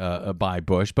FEC by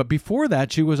Bush, but before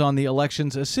that, she was on the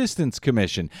Elections Assistance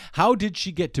Commission. How did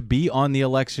she get to be on the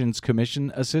Elections Commission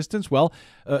Assistance? Well,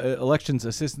 Elections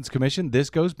Assistance Commission, this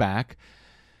goes back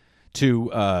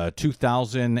to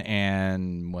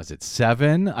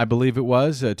 2007, I believe it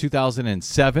was,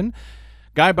 2007.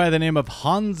 Guy by the name of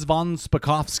Hans von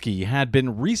Spakovsky had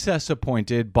been recess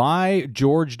appointed by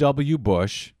George W.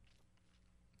 Bush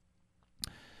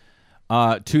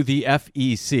to the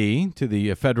FEC, to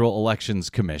the Federal Elections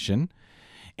Commission.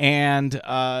 And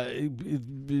Barack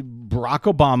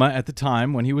Obama at the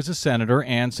time, when he was a senator,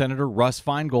 and Senator Russ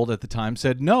Feingold at the time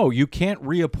said, no, you can't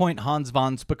reappoint Hans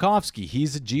von Spakovsky.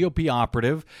 He's a GOP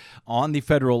operative on the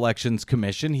Federal Elections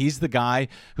Commission. He's the guy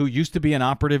who used to be an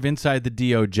operative inside the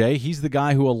DOJ. He's the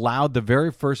guy who allowed the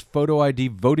very first photo ID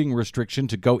voting restriction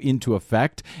to go into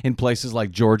effect in places like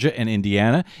Georgia and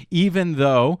Indiana, even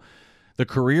though the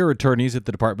career attorneys at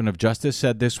the Department of Justice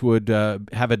said this would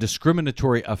have a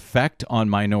discriminatory effect on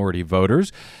minority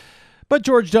voters. But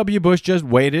George W. Bush just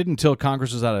waited until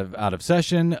Congress was out of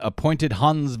session, appointed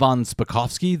Hans von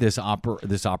Spakovsky, this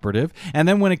operative, and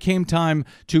then when it came time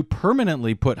to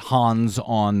permanently put Hans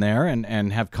on there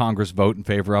and have Congress vote in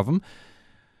favor of him,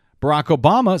 Barack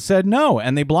Obama said no,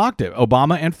 and they blocked it,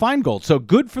 Obama and Feingold. So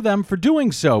good for them for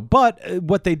doing so. But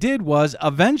what they did was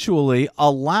eventually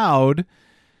allowed,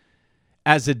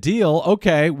 as a deal,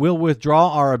 okay, we'll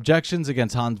withdraw our objections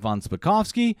against Hans von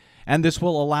Spakovsky, and this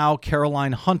will allow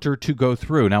Caroline Hunter to go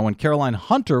through. Now, when Caroline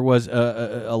Hunter was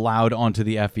allowed onto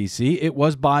the FEC, it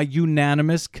was by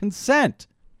unanimous consent.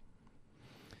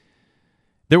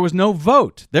 There was no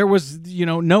vote. There was,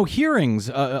 no hearings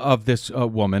of this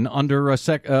woman under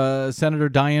Senator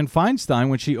Dianne Feinstein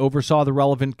when she oversaw the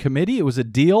relevant committee. It was a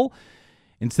deal.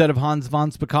 Instead of Hans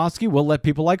von Spakovsky, we'll let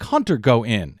people like Hunter go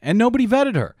in, and nobody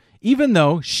vetted her, even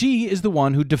though she is the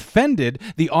one who defended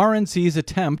the RNC's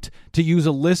attempt to use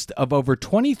a list of over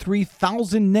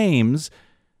 23,000 names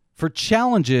for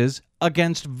challenges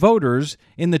against voters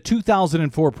in the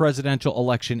 2004 presidential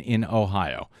election in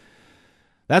Ohio.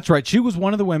 That's right. She was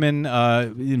one of the women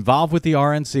involved with the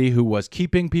RNC who was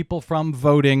keeping people from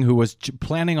voting, who was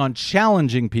planning on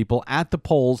challenging people at the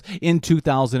polls in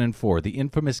 2004, the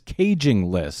infamous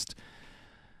caging list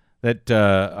that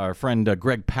our friend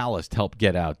Greg Palast helped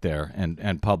get out there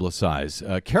and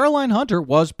publicize. Caroline Hunter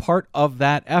was part of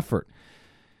that effort.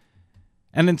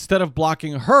 And instead of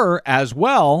blocking her as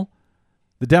well,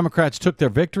 the Democrats took their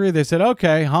victory. They said,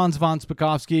 okay, Hans von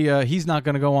Spakovsky, he's not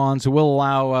going to go on, so we'll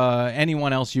allow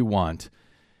anyone else you want.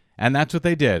 And that's what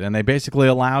they did. And they basically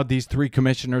allowed these three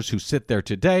commissioners who sit there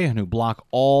today and who block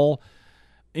all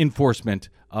enforcement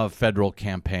of federal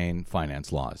campaign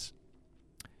finance laws.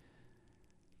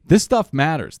 This stuff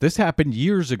matters. This happened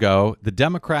years ago. The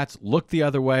Democrats looked the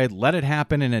other way, let it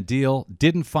happen in a deal,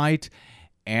 didn't fight,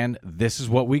 and this is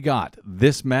what we got.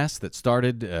 This mess that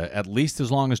started at least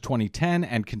as long as 2010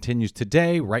 and continues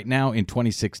today, right now in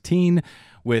 2016,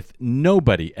 with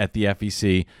nobody at the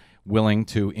FEC willing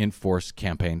to enforce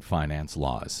campaign finance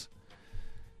laws.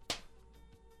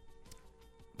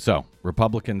 So,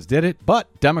 Republicans did it,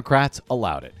 but Democrats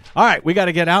allowed it. All right, we got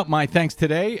to get out. My thanks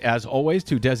today, as always,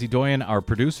 to Desi Doyen, our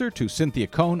producer, to Cynthia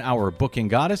Cohn, our booking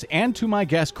goddess, and to my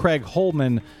guest, Craig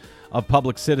Holman of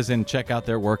Public Citizen. Check out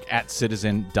their work at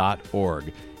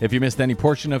citizen.org. If you missed any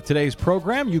portion of today's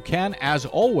program, you can, as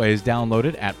always, download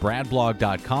it at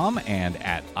bradblog.com and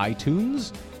at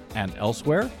iTunes and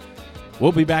elsewhere.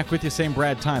 We'll be back with you, same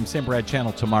Brad time, same Brad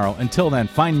channel tomorrow. Until then,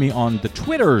 find me on the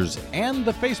Twitters and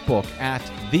the Facebook at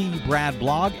The Brad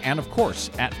Blog and, of course,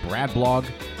 at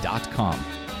bradblog.com.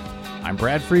 I'm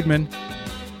Brad Friedman.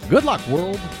 Good luck,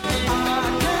 world.